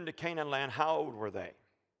they went into Canaan land, how old were they?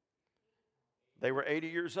 They were 80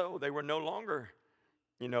 years old. They were no longer,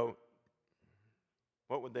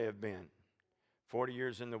 what would they have been? 40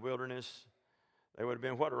 years in the wilderness. They would have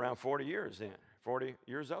been, around 40 years then? 40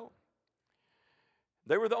 years old.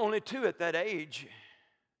 They were the only two at that age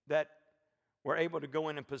that were able to go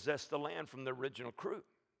in and possess the land from the original crew.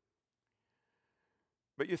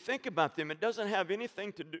 But you think about them, it doesn't have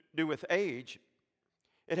anything to do with age.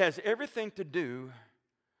 It has everything to do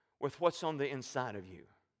with what's on the inside of you.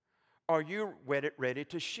 Are you ready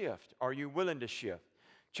to shift? Are you willing to shift?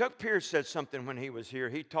 Chuck Pierce said something when he was here.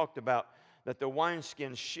 He talked about that the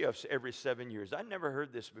wineskin shifts every 7 years. I never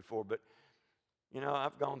heard this before, but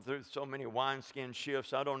I've gone through so many wineskin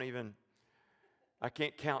shifts, I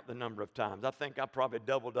can't count the number of times. I think I probably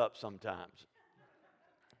doubled up sometimes.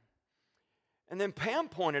 And then Pam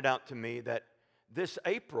pointed out to me that this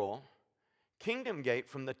April, Kingdom Gate,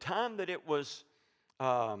 from the time that it was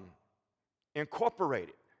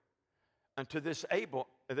incorporated until this April,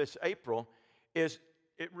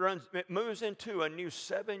 it moves into a new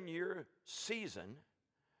 7-year season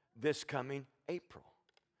this coming April.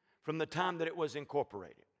 From the time that it was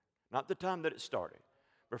incorporated. Not the time that it started,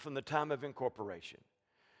 but from the time of incorporation.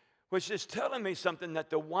 Which is telling me something,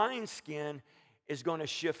 that the wineskin is going to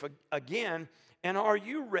shift again. And are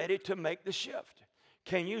you ready to make the shift?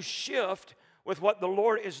 Can you shift with what the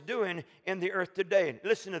Lord is doing in the earth today?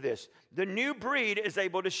 Listen to this. The new breed is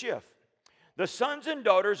able to shift. The sons and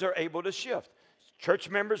daughters are able to shift.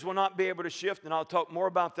 Church members will not be able to shift, and I'll talk more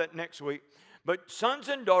about that next week. But sons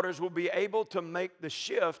and daughters will be able to make the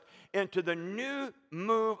shift into the new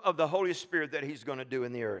move of the Holy Spirit that He's going to do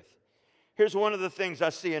in the earth. Here's one of the things I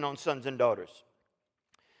see in on sons and daughters.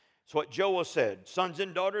 It's what Joel said. Sons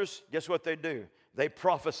and daughters, guess what they do? They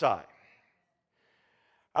prophesy.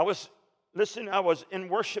 I was in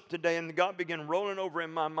worship today, and God began rolling over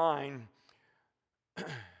in my mind.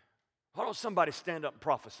 Why don't somebody stand up and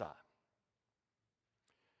prophesy?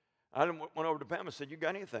 I went over to Pam and said, "You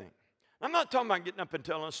got anything?" I'm not talking about getting up and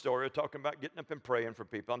telling a story or talking about getting up and praying for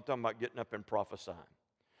people. I'm talking about getting up and prophesying.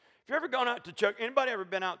 If you've ever gone out to church, anybody ever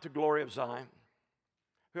been out to Glory of Zion?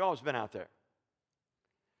 Who always been out there?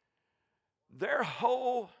 Their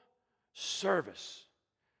whole service,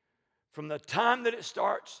 from the time that it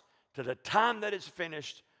starts to the time that it's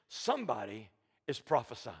finished, somebody is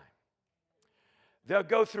prophesying. They'll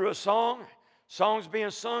go through a song, songs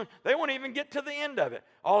being sung. They won't even get to the end of it.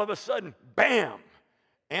 all of a sudden, bam,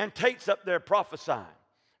 Ann Tate's up there prophesying.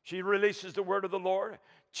 She releases the word of the Lord.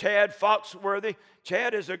 Chad Foxworthy.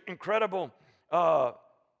 Chad is an incredible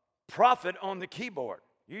prophet on the keyboard.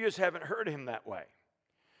 You just haven't heard him that way.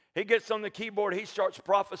 He gets on the keyboard. He starts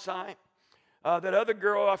prophesying. That other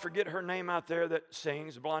girl, I forget her name out there that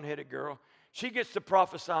sings, a blonde-headed girl. She gets to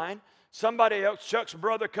prophesying. Somebody else, Chuck's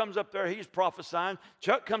brother comes up there. He's prophesying.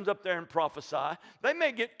 Chuck comes up there and prophesy. They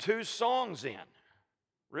may get 2 songs in,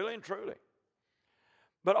 really and truly.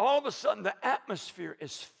 But all of a sudden, the atmosphere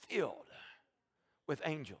is filled with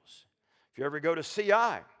angels. If you ever go to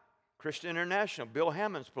CI, Christian International, Bill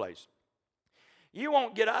Hammond's place, you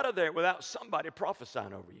won't get out of there without somebody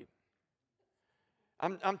prophesying over you.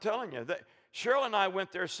 I'm telling you, that Cheryl and I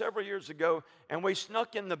went there several years ago, and we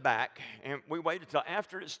snuck in the back, and we waited till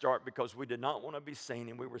after it started because we did not want to be seen,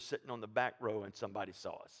 and we were sitting on the back row, and somebody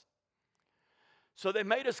saw us. So they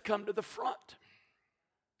made us come to the front,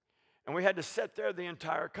 and we had to sit there the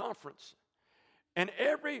entire conference. And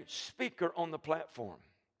every speaker on the platform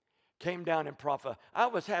came down and prophesied. I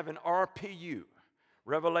was having RPU,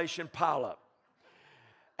 Revelation Pileup.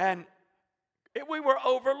 And we were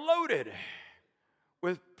overloaded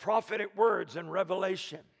with prophetic words and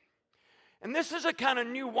revelation. And this is a kind of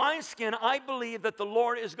new wineskin I believe that the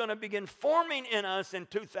Lord is going to begin forming in us in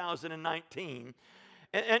 2019.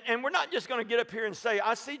 And we're not just going to get up here and say,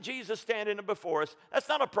 I see Jesus standing before us. That's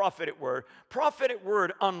not a prophetic word. Prophetic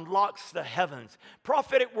word unlocks the heavens.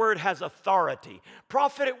 Prophetic word has authority.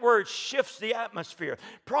 Prophetic word shifts the atmosphere.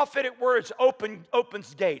 Prophetic words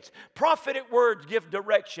opens gates. Prophetic words give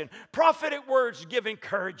direction. Prophetic words give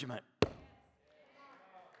encouragement.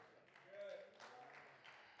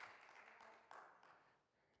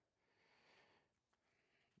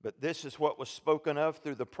 But this is what was spoken of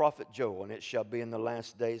through the prophet Joel. And it shall be in the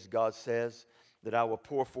last days, God says, that I will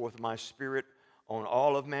pour forth my spirit on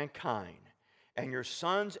all of mankind. And your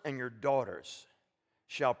sons and your daughters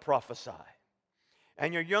shall prophesy.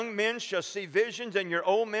 And your young men shall see visions, and your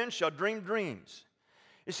old men shall dream dreams.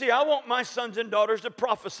 You see, I want my sons and daughters to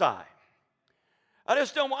prophesy. I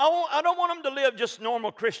don't want them to live just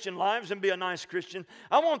normal Christian lives and be a nice Christian.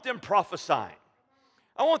 I want them prophesying.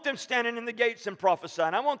 I want them standing in the gates and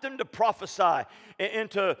prophesying. I want them to prophesy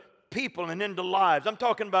into people and into lives. I'm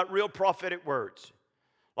talking about real prophetic words.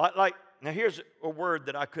 Now here's a word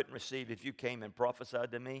that I couldn't receive if you came and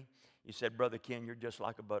prophesied to me. You said, Brother Ken, you're just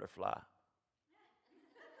like a butterfly.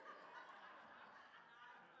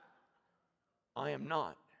 I am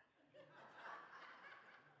not.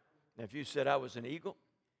 Now if you said I was an eagle,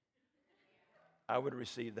 I would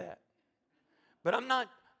receive that. But I'm not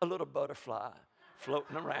a little butterfly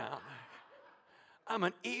floating around. I'm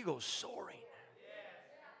an eagle soaring.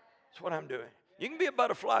 That's what I'm doing. You can be a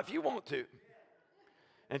butterfly if you want to.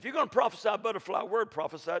 And if you're going to prophesy a butterfly word,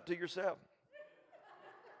 prophesy it to yourself.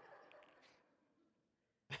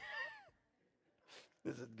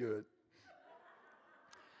 This is good.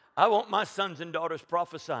 I want my sons and daughters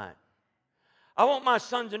prophesying. I want my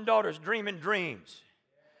sons and daughters dreaming dreams,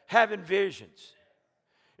 having visions.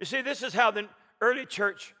 You see, this is how the early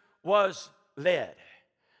church was led.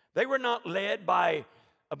 They were not led by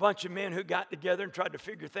a bunch of men who got together and tried to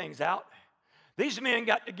figure things out. These men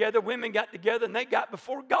got together, women got together, and they got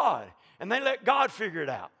before God, and they let God figure it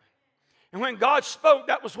out. And when God spoke,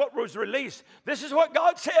 that was what was released. This is what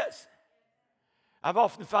God says. I've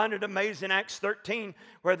often found it amazing, Acts 13,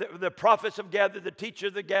 where the prophets have gathered, the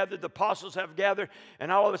teachers have gathered, the apostles have gathered,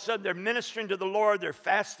 and all of a sudden they're ministering to the Lord, they're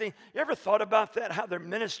fasting. You ever thought about that, how they're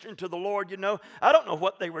ministering to the Lord, you know? I don't know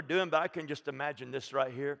what they were doing, but I can just imagine this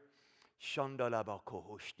right here.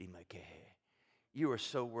 You are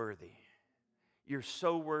so worthy. You're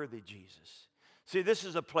so worthy, Jesus. See, this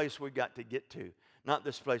is a place we've got to get to, not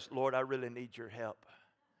this place, Lord, I really need your help.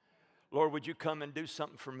 Lord, would you come and do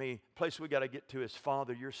something for me? The place we got to get to is,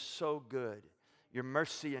 Father, you're so good. Your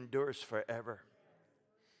mercy endures forever.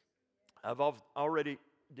 I've already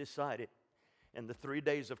decided in the 3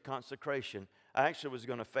 days of consecration, I actually was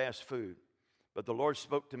going to fast food. But the Lord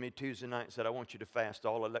spoke to me Tuesday night and said, I want you to fast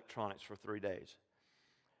all electronics for 3 days.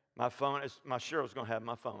 My Cheryl's going to have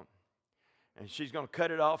my phone. And she's going to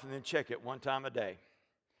cut it off and then check it one time a day.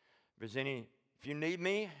 If you need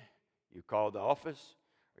me, you call the office.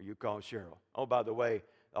 Or you call Cheryl. Oh, by the way,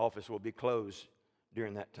 the office will be closed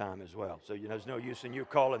during that time as well. So there's no use in you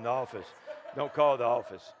calling the office. Don't call the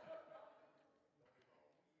office.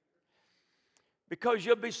 Because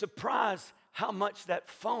you'll be surprised how much that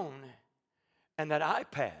phone and that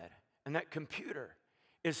iPad and that computer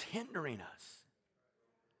is hindering us.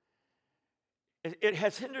 It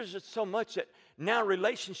has hindered us so much that now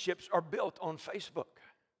relationships are built on Facebook,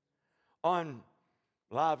 on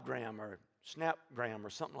LiveGram or Snapgram or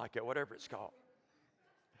something like that, whatever it's called.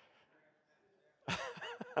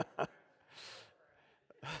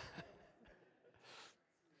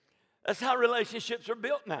 That's how relationships are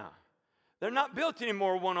built now. They're not built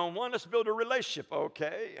anymore one-on-one. Let's build a relationship.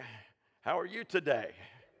 Okay, how are you today?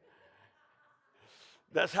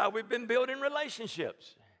 That's how we've been building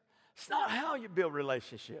relationships. It's not how you build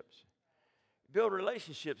relationships. You build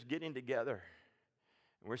relationships getting together.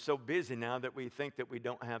 And we're so busy now that we think that we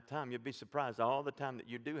don't have time. You'd be surprised all the time that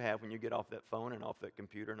you do have when you get off that phone and off that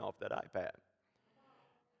computer and off that iPad.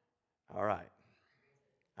 All right.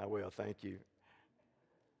 I will. Thank you.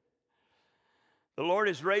 The Lord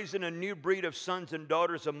is raising a new breed of sons and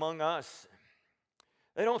daughters among us.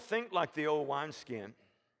 They don't think like the old wineskin.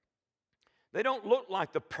 They don't look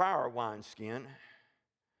like the prior wineskin.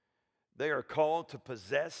 They are called to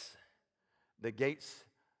possess the gates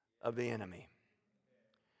of the enemy.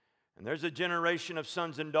 And there's a generation of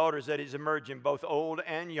sons and daughters that is emerging, both old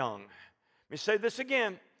and young. Let me say this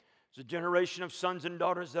again. There's a generation of sons and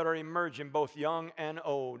daughters that are emerging, both young and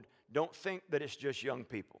old. Don't think that it's just young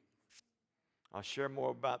people. I'll share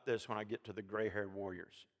more about this when I get to the gray-haired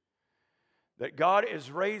warriors. That God is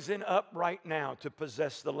raising up right now to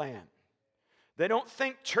possess the land. They don't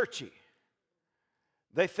think churchy.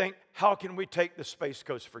 They think, how can we take the Space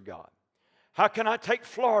Coast for God? How can I take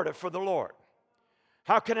Florida for the Lord?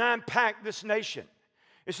 How can I impact this nation?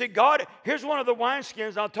 You see, God, here's one of the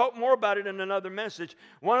wineskins. I'll talk more about it in another message.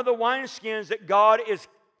 One of the wineskins that God is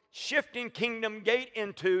shifting Kingdom Gate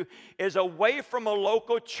into is away from a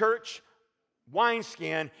local church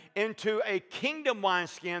wineskin into a kingdom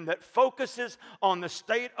wineskin that focuses on the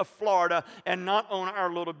state of Florida and not on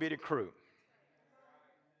our little bitty crew.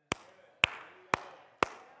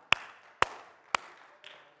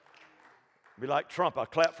 Be like Trump, I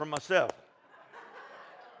clap for myself.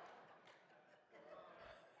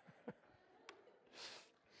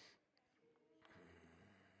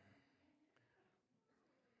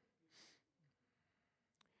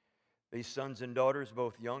 These sons and daughters,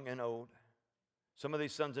 both young and old, some of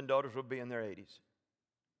these sons and daughters will be in their 80s.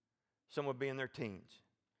 Some will be in their teens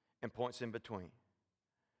and points in between.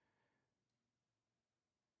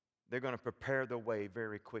 They're going to prepare the way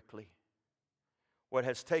very quickly. What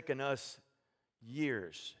has taken us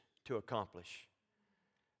years to accomplish,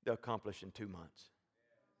 they'll accomplish in 2 months.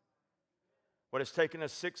 What has taken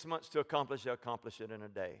us 6 months to accomplish, they'll accomplish it in a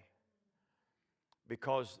day.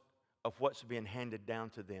 Because of what's being handed down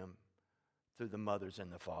to them through the mothers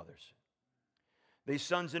and the fathers. These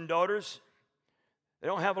sons and daughters, they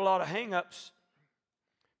don't have a lot of hang-ups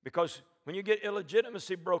because when you get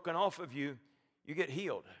illegitimacy broken off of you, you get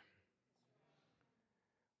healed.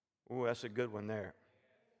 Ooh, that's a good one there.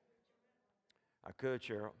 I could,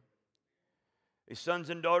 Cheryl. These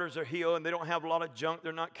sons and daughters are healed and they don't have a lot of junk.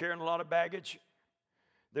 They're not carrying a lot of baggage.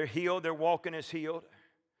 They're healed. They're walking as healed.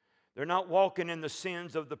 They're not walking in the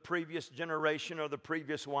sins of the previous generation or the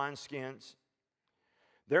previous wineskins.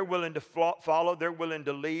 They're willing to follow. They're willing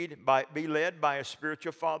to be led by a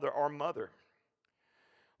spiritual father or mother.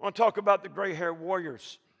 I want to talk about the gray-haired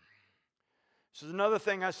warriors. This is another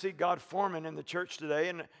thing I see God forming in the church today,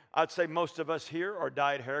 and I'd say most of us here are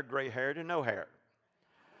dyed hair, gray-haired, and no hair.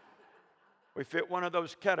 We fit one of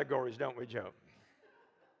those categories, don't we, Joe?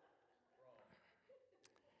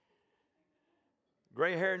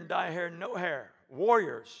 Gray-haired and dyed-haired, no hair.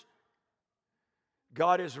 Warriors.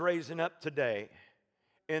 God is raising up today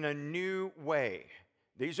in a new way.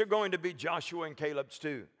 These are going to be Joshua and Caleb's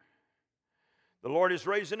too. The Lord is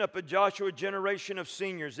raising up a Joshua generation of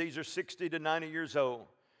seniors. These are 60 to 90 years old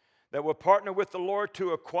that will partner with the Lord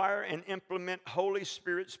to acquire and implement Holy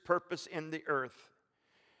Spirit's purpose in the earth.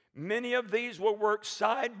 Many of these will work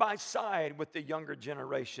side by side with the younger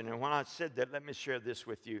generation. And when I said that, let me share this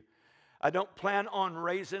with you. I don't plan on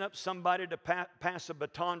raising up somebody to pass a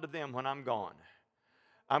baton to them when I'm gone.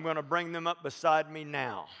 I'm going to bring them up beside me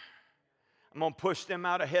now. I'm going to push them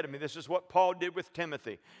out ahead of me. This is what Paul did with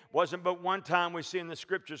Timothy. Wasn't but one time we see in the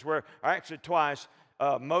scriptures where, or actually twice,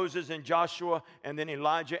 Moses and Joshua and then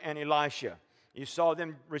Elijah and Elisha. You saw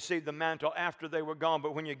them receive the mantle after they were gone.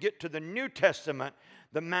 But when you get to the New Testament,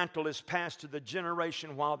 the mantle is passed to the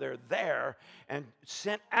generation while they're there and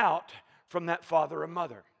sent out from that father or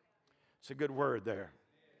mother. It's a good word there.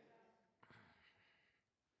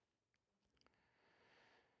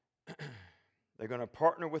 They're going to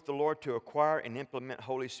partner with the Lord to acquire and implement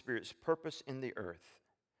Holy Spirit's purpose in the earth.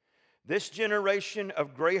 This generation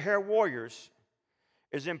of gray-haired warriors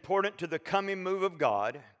is important to the coming move of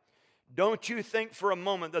God. Don't you think for a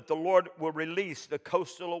moment that the Lord will release the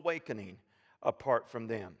coastal awakening apart from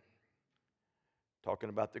them. Talking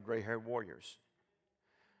about the gray-haired warriors.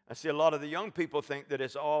 I see a lot of the young people think that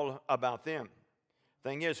it's all about them.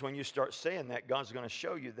 Thing is, when you start saying that, God's going to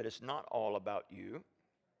show you that it's not all about you.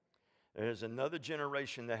 There's another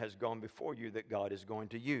generation that has gone before you that God is going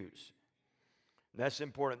to use. That's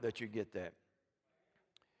important that you get that.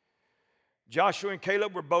 Joshua and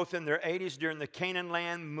Caleb were both in their 80s during the Canaan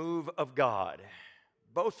land move of God.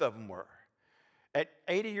 Both of them were. At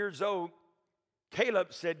 80 years old,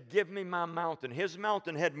 Caleb said, give me my mountain. His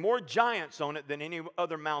mountain had more giants on it than any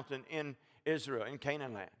other mountain in Israel, in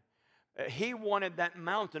Canaan land. He wanted that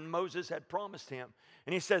mountain Moses had promised him.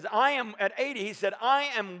 And he says, at 80, he said, I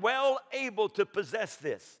am well able to possess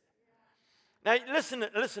this. Now,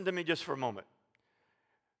 listen to me just for a moment.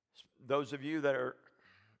 Those of you that are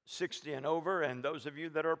 60 and over, and those of you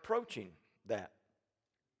that are approaching that.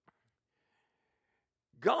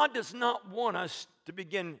 God does not want us to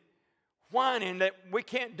begin whining that we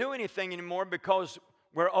can't do anything anymore because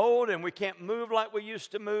we're old and we can't move like we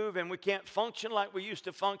used to move and we can't function like we used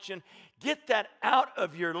to function. Get that out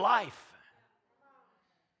of your life.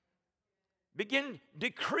 Begin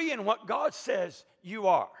decreeing what God says you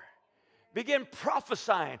are. Begin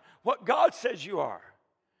prophesying what God says you are.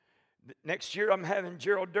 Next year, I'm having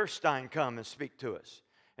Gerald Durstein come and speak to us.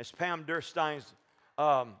 It's Pam Durstein's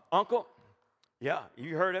uncle. Yeah,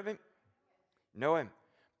 you heard of him? Know him.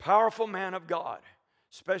 Powerful man of God,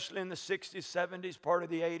 especially in the 60s, 70s, part of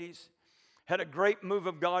the 80s. Had a great move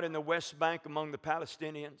of God in the West Bank among the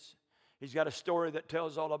Palestinians. He's got a story that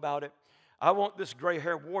tells all about it. I want this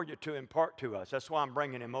gray-haired warrior to impart to us. That's why I'm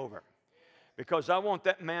bringing him over. Because I want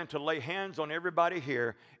that man to lay hands on everybody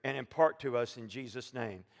here and impart to us in Jesus'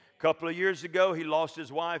 name. A couple of years ago, he lost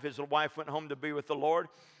his wife. His wife went home to be with the Lord.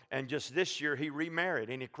 And just this year, he remarried.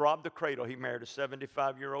 And he robbed the cradle. He married a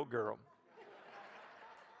 75-year-old girl.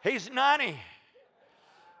 He's 90.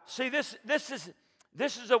 See, this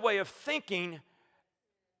is a way of thinking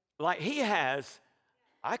like he has.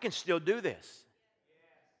 I can still do this.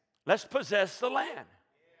 Let's possess the land.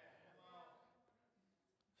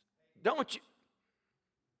 Don't you?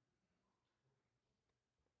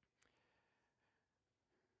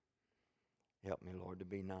 Help me, Lord, to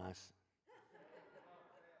be nice.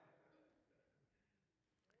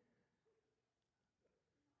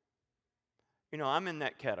 You know, I'm in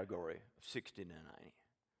that category of 60 to 90,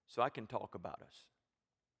 so I can talk about us.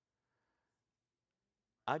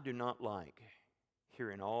 I do not like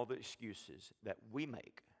hearing all the excuses that we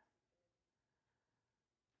make.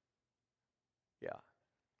 Yeah.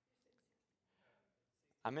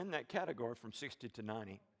 I'm in that category from 60 to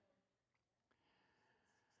 90.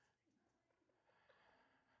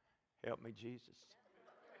 Help me, Jesus.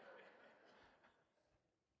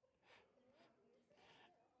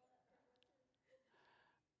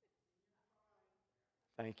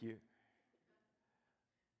 Thank you.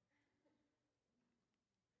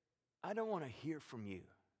 I don't want to hear from you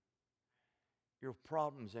your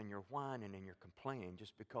problems and your whining and your complaining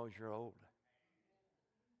just because you're old.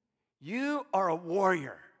 You are a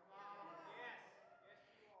warrior.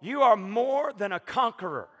 You are more than a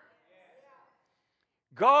conqueror.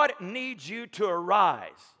 God needs you to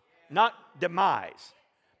arise, not demise,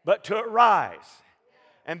 but to arise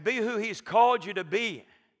and be who He's called you to be.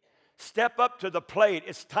 Step up to the plate.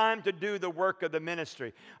 It's time to do the work of the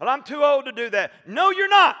ministry. Well, I'm too old to do that. No, you're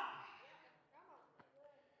not.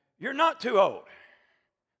 You're not too old.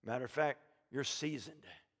 Matter of fact, you're seasoned.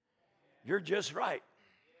 You're just right.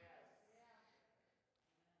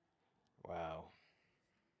 Wow.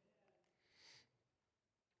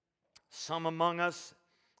 Some among us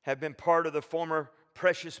have been part of the former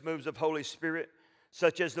precious moves of Holy Spirit,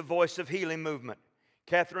 such as the Voice of Healing movement,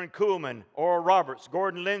 Catherine Kuhlman, Oral Roberts,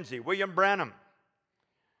 Gordon Lindsay, William Branham.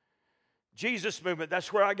 Jesus movement,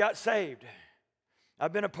 that's where I got saved.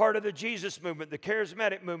 I've been a part of the Jesus movement, the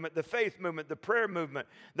charismatic movement, the faith movement, the prayer movement,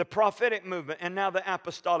 the prophetic movement, and now the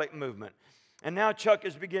apostolic movement. And now Chuck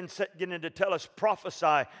is beginning to tell us,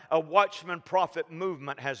 prophesy, a watchman prophet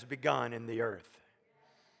movement has begun in the earth.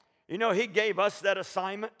 You know, he gave us that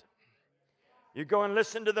assignment. You go and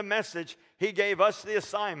listen to the message. He gave us the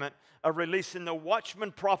assignment of releasing the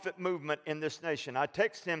watchman prophet movement in this nation. I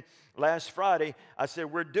texted him last Friday. I said,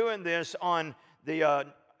 we're doing this on the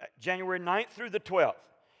January 9th through the 12th.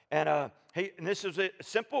 And this is a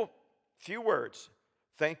simple few words.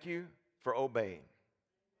 Thank you for obeying.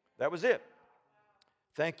 That was it.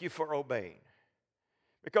 Thank you for obeying.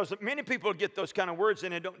 Because many people get those kind of words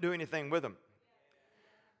and they don't do anything with them.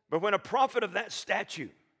 But when a prophet of that stature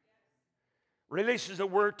releases a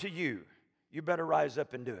word to you, you better rise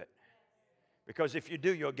up and do it. Because if you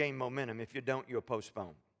do, you'll gain momentum. If you don't, you'll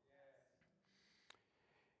postpone.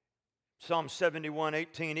 Psalm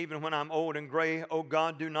 71:18, even when I'm old and gray, O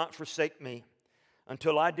God, do not forsake me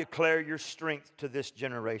until I declare your strength to this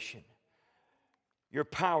generation, your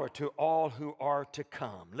power to all who are to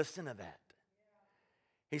come. Listen to that.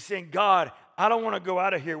 He's saying, God, I don't want to go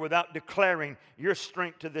out of here without declaring your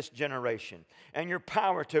strength to this generation and your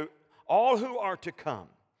power to all who are to come.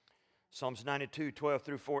 Psalms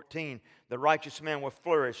 92:12-14, the righteous man will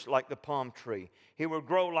flourish like the palm tree. He will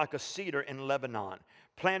grow like a cedar in Lebanon.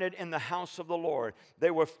 Planted in the house of the Lord,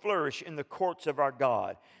 they will flourish in the courts of our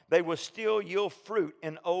God. They will still yield fruit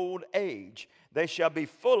in old age. They shall be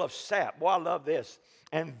full of sap. Well, I love this.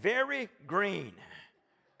 And very green.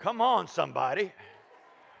 Come on, somebody.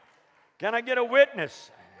 Can I get a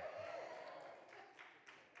witness?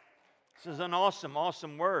 This is an awesome,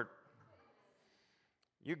 awesome word.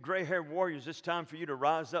 You gray-haired warriors, it's time for you to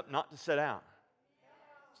rise up, not to sit down.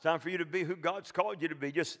 It's time for you to be who God's called you to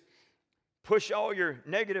be. Just push all your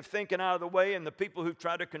negative thinking out of the way, and the people who've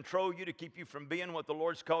tried to control you to keep you from being what the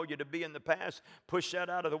Lord's called you to be in the past, push that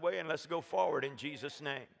out of the way, and let's go forward in Jesus'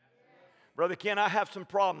 name. Brother Ken, I have some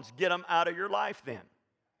problems. Get them out of your life then.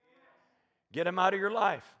 Get them out of your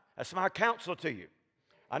life. That's my counsel to you.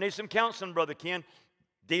 I need some counseling, Brother Ken.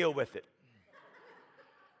 Deal with it.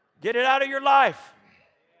 Get it out of your life.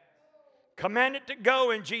 Command it to go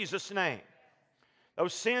in Jesus' name.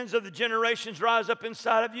 Those sins of the generations rise up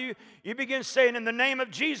inside of you. You begin saying, in the name of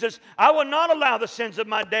Jesus, I will not allow the sins of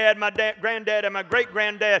my dad, granddad, and my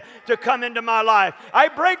great-granddad to come into my life. I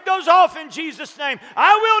break those off in Jesus' name.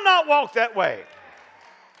 I will not walk that way.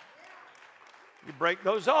 You break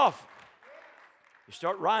those off. You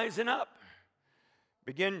start rising up.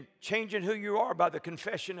 Begin changing who you are by the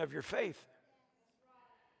confession of your faith.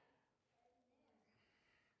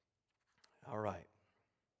 All right.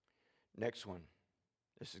 Next one.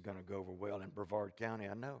 This is going to go over well in Brevard County,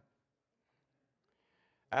 I know.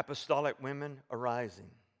 Apostolic Women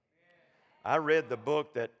Arising. I read the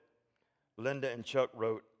book that Linda and Chuck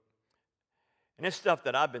wrote, and it's stuff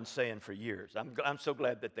that I've been saying for years. I'm so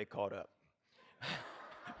glad that they caught up.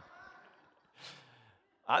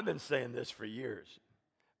 I've been saying this for years,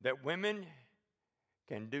 that women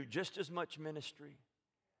can do just as much ministry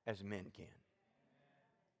as men can.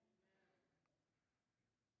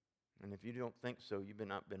 And if you don't think so, you've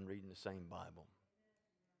not been reading the same Bible.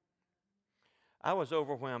 I was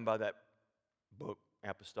overwhelmed by that book,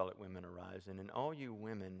 Apostolic Women Arising, and all you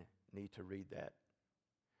women need to read that.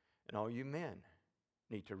 And all you men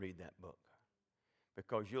need to read that book,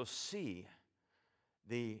 because you'll see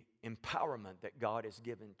the empowerment that God has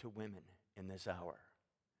given to women in this hour.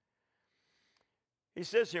 He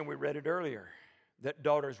says here, and we read it earlier, that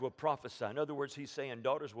daughters will prophesy. In other words, he's saying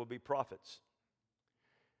daughters will be prophets.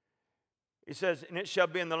 He says, and it shall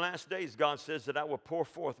be in the last days, God says, that I will pour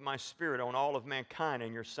forth my spirit on all of mankind,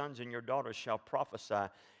 and your sons and your daughters shall prophesy,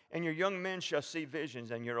 and your young men shall see visions,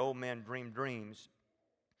 and your old men dream dreams.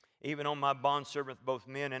 Even on my bondservants, both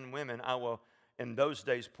men and women, I will in those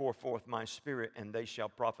days pour forth my spirit, and they shall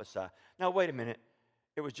prophesy. Now, wait a minute.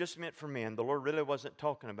 It was just meant for men. The Lord really wasn't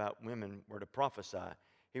talking about women were to prophesy.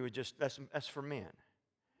 He was just, that's for men.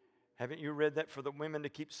 Haven't you read that for the women to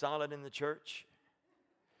keep solid in the church?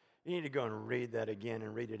 You need to go and read that again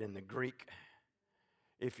and read it in the Greek.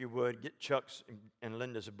 If you would, get Chuck's and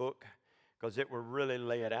Linda's book, because it will really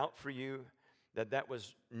lay it out for you that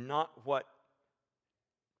was not what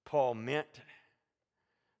Paul meant.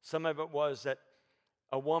 Some of it was that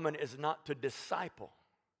a woman is not to disciple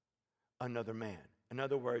another man. In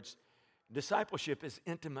other words, discipleship is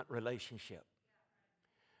intimate relationship.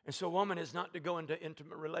 And so a woman is not to go into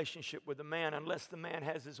intimate relationship with a man unless the man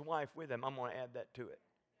has his wife with him. I'm going to add that to it.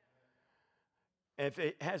 If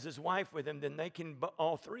it has his wife with him, then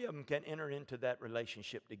all three of them can enter into that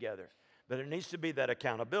relationship together. But there needs to be that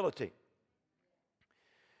accountability.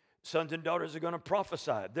 Sons and daughters are going to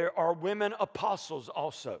prophesy. There are women apostles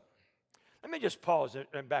also. Let me just pause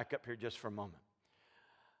and back up here just for a moment.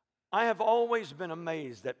 I have always been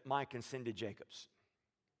amazed at Mike and Cindy Jacobs.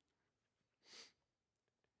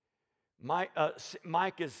 Mike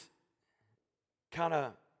is kind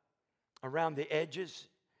of around the edges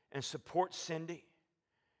and supports Cindy.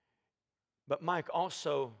 But Mike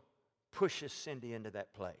also pushes Cindy into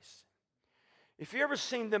that place. If you ever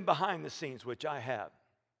seen them behind the scenes, which I have,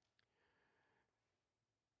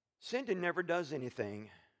 Cindy never does anything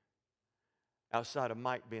outside of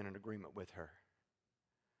Mike being in agreement with her.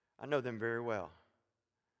 I know them very well.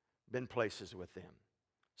 Been places with them.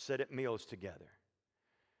 Sat at meals together.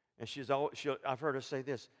 And I've heard her say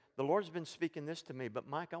this, the Lord's been speaking this to me, but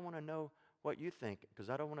Mike, I want to know what you think, because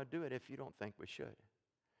I don't want to do it if you don't think we should.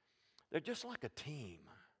 They're just like a team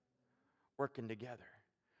working together.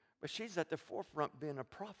 But she's at the forefront being a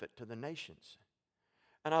prophet to the nations.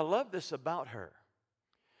 And I love this about her.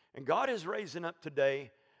 And God is raising up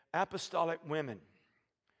today apostolic women,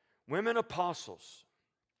 women apostles.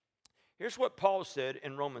 Here's what Paul said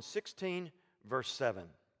in Romans 16, verse 7.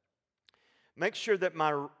 Make sure that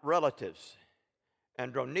my relatives,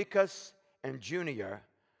 Andronicus and Junia,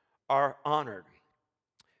 are honored.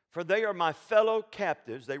 For they are my fellow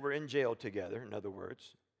captives. They were in jail together, in other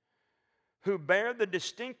words, who bear the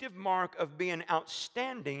distinctive mark of being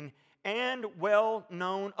outstanding and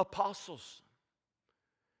well-known apostles.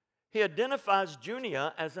 He identifies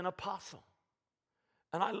Junia as an apostle.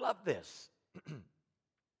 And I love this.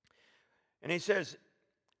 And he says,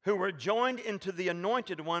 who were joined into the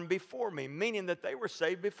anointed one before me, meaning that they were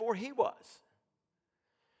saved before he was.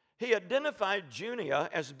 He identified Junia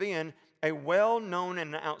as being a well-known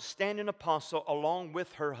and outstanding apostle along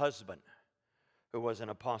with her husband, who was an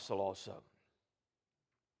apostle also.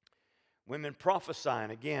 Women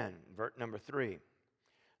prophesying again, verse number 3.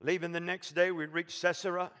 Leaving the next day, we reached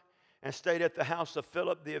Caesarea and stayed at the house of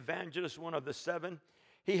Philip, the evangelist, one of the 7.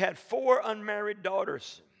 He had 4 unmarried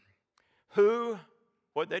daughters who,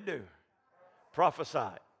 what'd they do?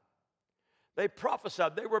 Prophesied. They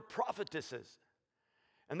prophesied. They were prophetesses.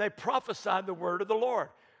 And they prophesied the word of the Lord.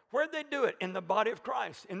 Where'd they do it? In the body of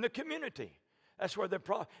Christ, in the community. That's where they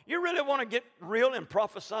You really want to get real in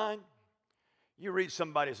prophesying? You read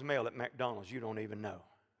somebody's mail at McDonald's, you don't even know.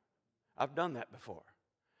 I've done that before.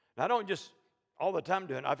 And I don't just all the time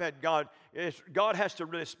do it. I've had God has to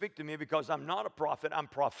really speak to me because I'm not a prophet. I'm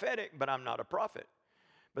prophetic, but I'm not a prophet.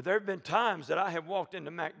 But there have been times that I have walked into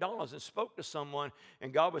McDonald's and spoke to someone,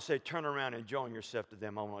 and God would say, turn around and join yourself to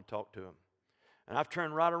them. I want to talk to them. And I've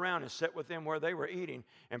turned right around and sat with them where they were eating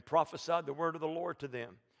and prophesied the word of the Lord to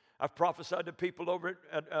them. I've prophesied to people over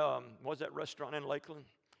at what was that restaurant in Lakeland?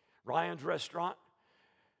 Ryan's Restaurant.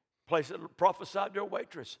 Place that prophesied to a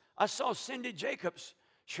waitress. I saw Cindy Jacobs.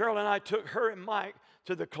 Cheryl and I took her and Mike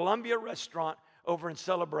to the Columbia Restaurant over in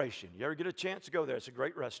Celebration. You ever get a chance to go there? It's a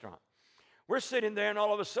great restaurant. We're sitting there, and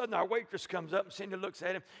all of a sudden, our waitress comes up, and Cindy looks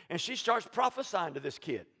at him, and she starts prophesying to this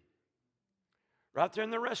kid right there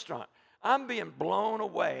in the restaurant. I'm being blown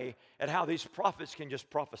away at how these prophets can just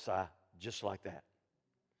prophesy just like that.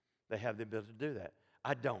 They have the ability to do that.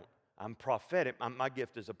 I don't. I'm prophetic. My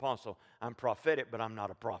gift is apostle. I'm prophetic, but I'm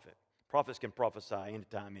not a prophet. Prophets can prophesy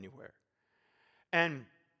anytime, anywhere. And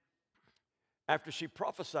after she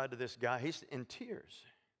prophesied to this guy, he's in tears.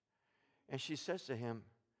 And she says to him,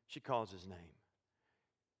 she calls his name.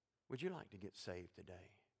 Would you like to get saved today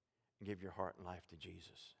and give your heart and life to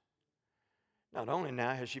Jesus? Not only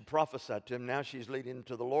now has she prophesied to him, now she's leading him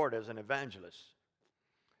to the Lord as an evangelist.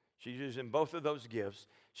 She's using both of those gifts.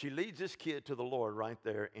 She leads this kid to the Lord right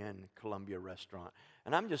there in Columbia Restaurant.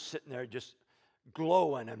 And I'm just sitting there just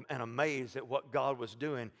glowing and amazed at what God was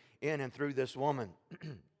doing in and through this woman.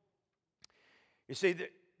 You see,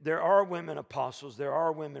 there are women apostles, there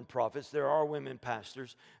are women prophets, there are women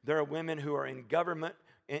pastors, there are women who are in government,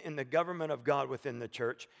 in the government of God within the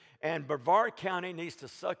church. And Brevard County needs to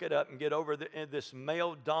suck it up and get over this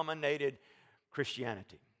male-dominated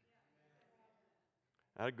Christianity.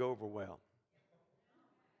 That'd go over well.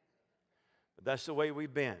 But that's the way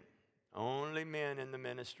we've been. Only men in the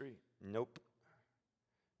ministry. Nope.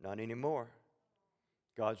 Not anymore.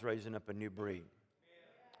 God's raising up a new breed.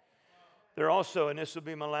 There also, and this will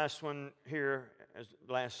be my last one here, as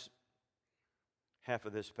last half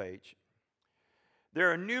of this page. There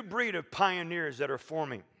are a new breed of pioneers that are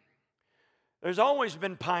forming. There's always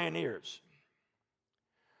been pioneers.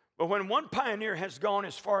 But when one pioneer has gone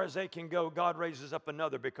as far as they can go, God raises up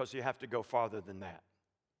another because you have to go farther than that.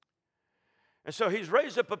 And so he's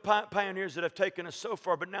raised up pioneers that have taken us so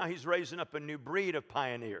far, but now he's raising up a new breed of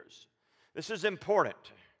pioneers. This is important.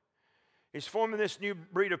 He's forming this new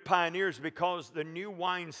breed of pioneers because the new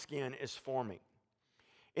wineskin is forming.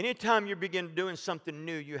 Anytime you begin doing something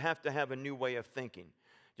new, you have to have a new way of thinking.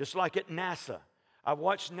 Just like at NASA. I've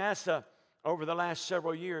watched NASA over the last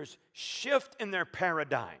several years shift in their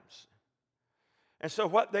paradigms. And so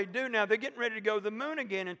what they do now, they're getting ready to go to the moon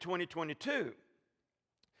again in 2022.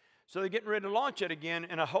 So they're getting ready to launch it again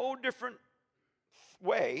in a whole different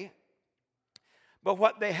way. But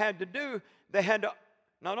what they had to do, they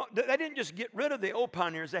didn't just get rid of the old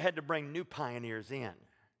pioneers, they had to bring new pioneers in.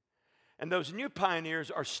 And those new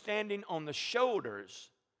pioneers are standing on the shoulders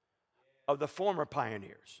of the former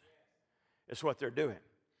pioneers. That's what they're doing.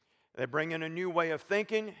 They bring in a new way of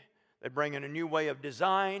thinking. They bring in a new way of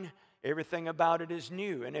design. Everything about it is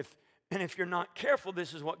new. And if you're not careful,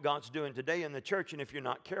 this is what God's doing today in the church. And if you're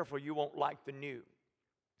not careful, you won't like the new.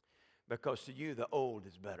 Because to you, the old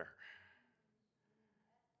is better.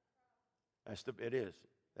 It is.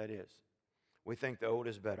 That is. We think the old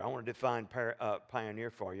is better. I want to define pioneer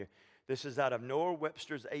for you. This is out of Noah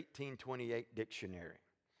Webster's 1828 dictionary.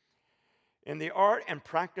 In the art and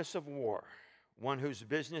practice of war, one whose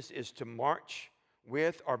business is to march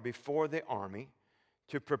with or before the army,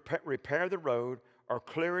 to repair the road or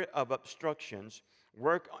clear it of obstructions,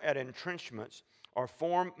 work at entrenchments, or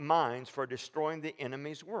form mines for destroying the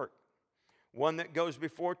enemy's work. One that goes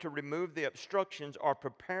before to remove the obstructions or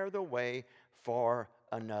prepare the way for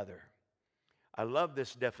another. I love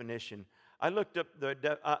this definition. I looked up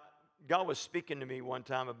God was speaking to me one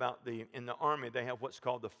time about in the Army, they have what's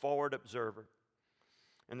called the forward observer.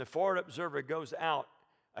 And the forward observer goes out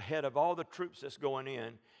ahead of all the troops that's going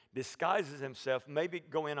in, disguises himself, maybe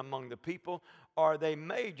go in among the people, or they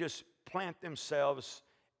may just plant themselves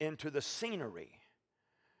into the scenery,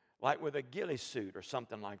 like with a ghillie suit or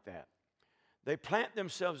something like that. They plant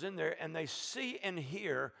themselves in there and they see and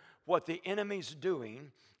hear what the enemy's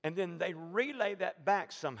doing, and then they relay that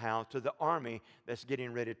back somehow to the army that's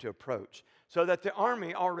getting ready to approach, so that the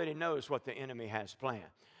army already knows what the enemy has planned.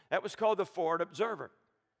 That was called the forward observer.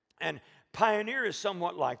 And pioneer is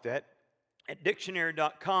somewhat like that. At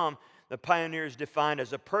dictionary.com, the pioneer is defined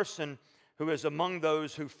as a person who is among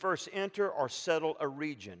those who first enter or settle a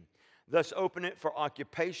region, thus open it for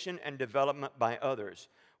occupation and development by others.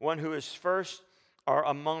 One who is first or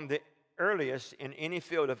among the earliest in any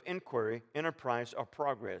field of inquiry, enterprise, or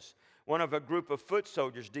progress. One of a group of foot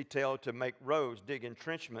soldiers detailed to make roads, dig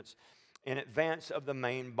entrenchments in advance of the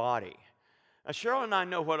main body. Now, Cheryl and I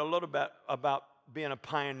know what a little bit about being a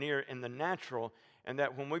pioneer in the natural, and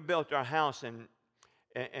that when we built our house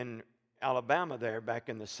in Alabama there back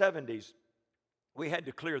in the 70s, we had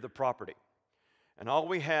to clear the property. And all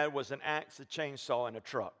we had was an axe, a chainsaw, and a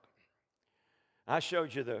truck. I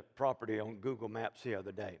showed you the property on Google Maps the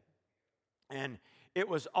other day. And it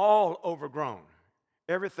was all overgrown.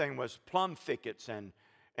 Everything was plum thickets and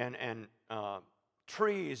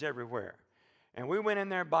trees everywhere. And we went in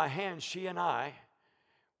there by hand, she and I,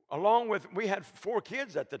 along with, we had 4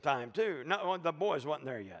 kids at the time too. No, the boys wasn't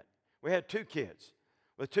there yet. We had 2 kids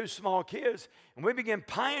with 2 small kids. And we began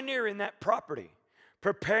pioneering that property,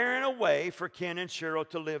 preparing a way for Ken and Cheryl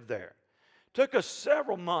to live there. Took us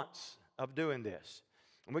several months of doing this.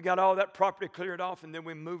 And we got all that property cleared off, and then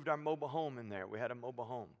we moved our mobile home in there. We had a mobile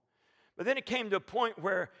home. But then it came to a point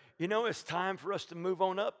where, it's time for us to move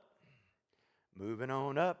on up. Moving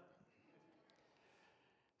on up.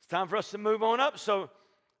 It's time for us to move on up, so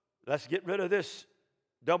let's get rid of this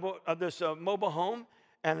mobile home,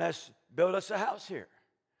 and let's build us a house here.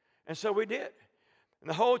 And so we did. And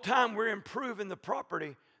the whole time we're improving the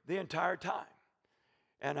property the entire time.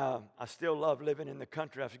 And I still love living in the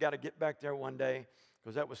country. I've got to get back there one day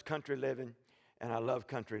because that was country living, and I love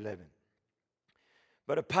country living.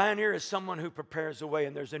 But a pioneer is someone who prepares the way,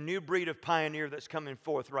 and there's a new breed of pioneer that's coming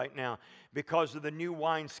forth right now because of the new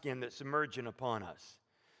wineskin that's emerging upon us.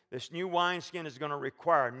 This new wineskin is going to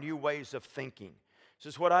require new ways of thinking.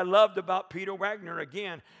 This is what I loved about Peter Wagner.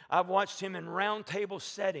 Again, I've watched him in round table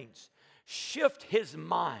settings shift his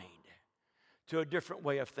mind to a different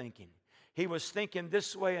way of thinking. He was thinking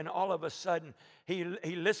this way, and all of a sudden, he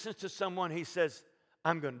listens to someone, he says,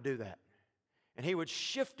 I'm going to do that. And he would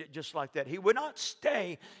shift it just like that. He would not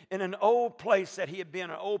stay in an old place that he had been,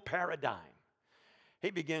 an old paradigm. He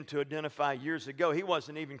began to identify years ago. He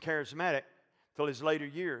wasn't even charismatic till his later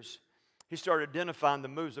years. He started identifying the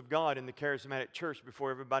moves of God in the charismatic church before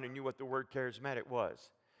everybody knew what the word charismatic was.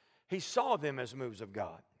 He saw them as moves of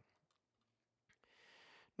God.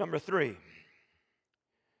 Number 3.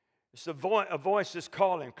 It's a voice is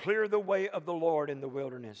calling, clear the way of the Lord in the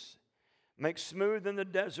wilderness. Make smooth in the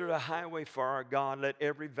desert a highway for our God. Let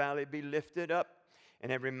every valley be lifted up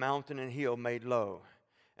and every mountain and hill made low.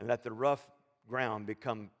 And let the rough ground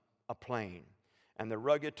become a plain and the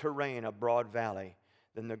rugged terrain a broad valley.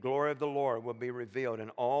 Then the glory of the Lord will be revealed and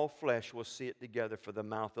all flesh will see it together, for the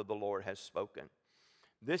mouth of the Lord has spoken.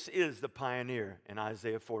 This is the pioneer in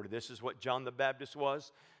Isaiah 40. This is what John the Baptist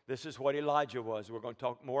was. This is what Elijah was. We're going to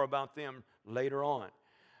talk more about them later on.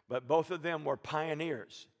 But both of them were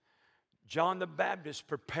pioneers. John the Baptist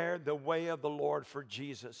prepared the way of the Lord for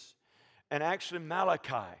Jesus. And actually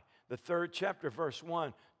Malachi, the 3rd chapter, verse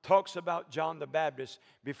 1, talks about John the Baptist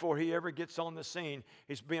before he ever gets on the scene.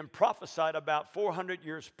 He's being prophesied about 400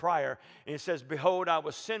 years prior. And he says, behold, I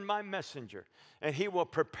will send my messenger, and he will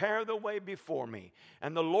prepare the way before me.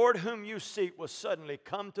 And the Lord whom you seek will suddenly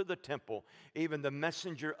come to the temple, even the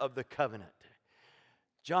messenger of the covenant.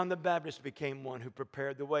 John the Baptist became one who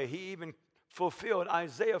prepared the way. He even fulfilled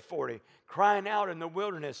Isaiah 40, crying out in the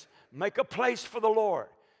wilderness, make a place for the Lord.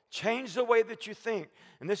 Change the way that you think.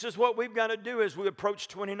 And this is what we've got to do as we approach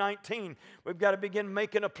 2019. We've got to begin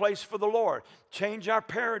making a place for the Lord. Change our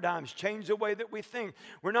paradigms. Change the way that we think.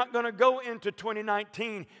 We're not going to go into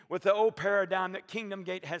 2019 with the old paradigm that Kingdom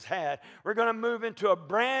Gate has had. We're going to move into a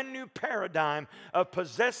brand new paradigm of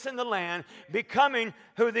possessing the land, becoming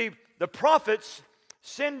who the prophets,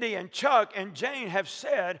 Cindy and Chuck and Jane, have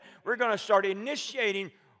said. We're going to start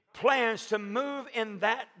initiating plans to move in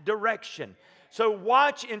that direction. So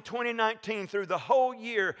watch in 2019 through the whole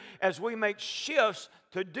year as we make shifts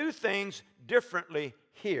to do things differently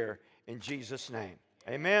here in Jesus' name.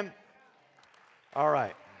 Amen? All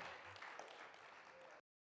right.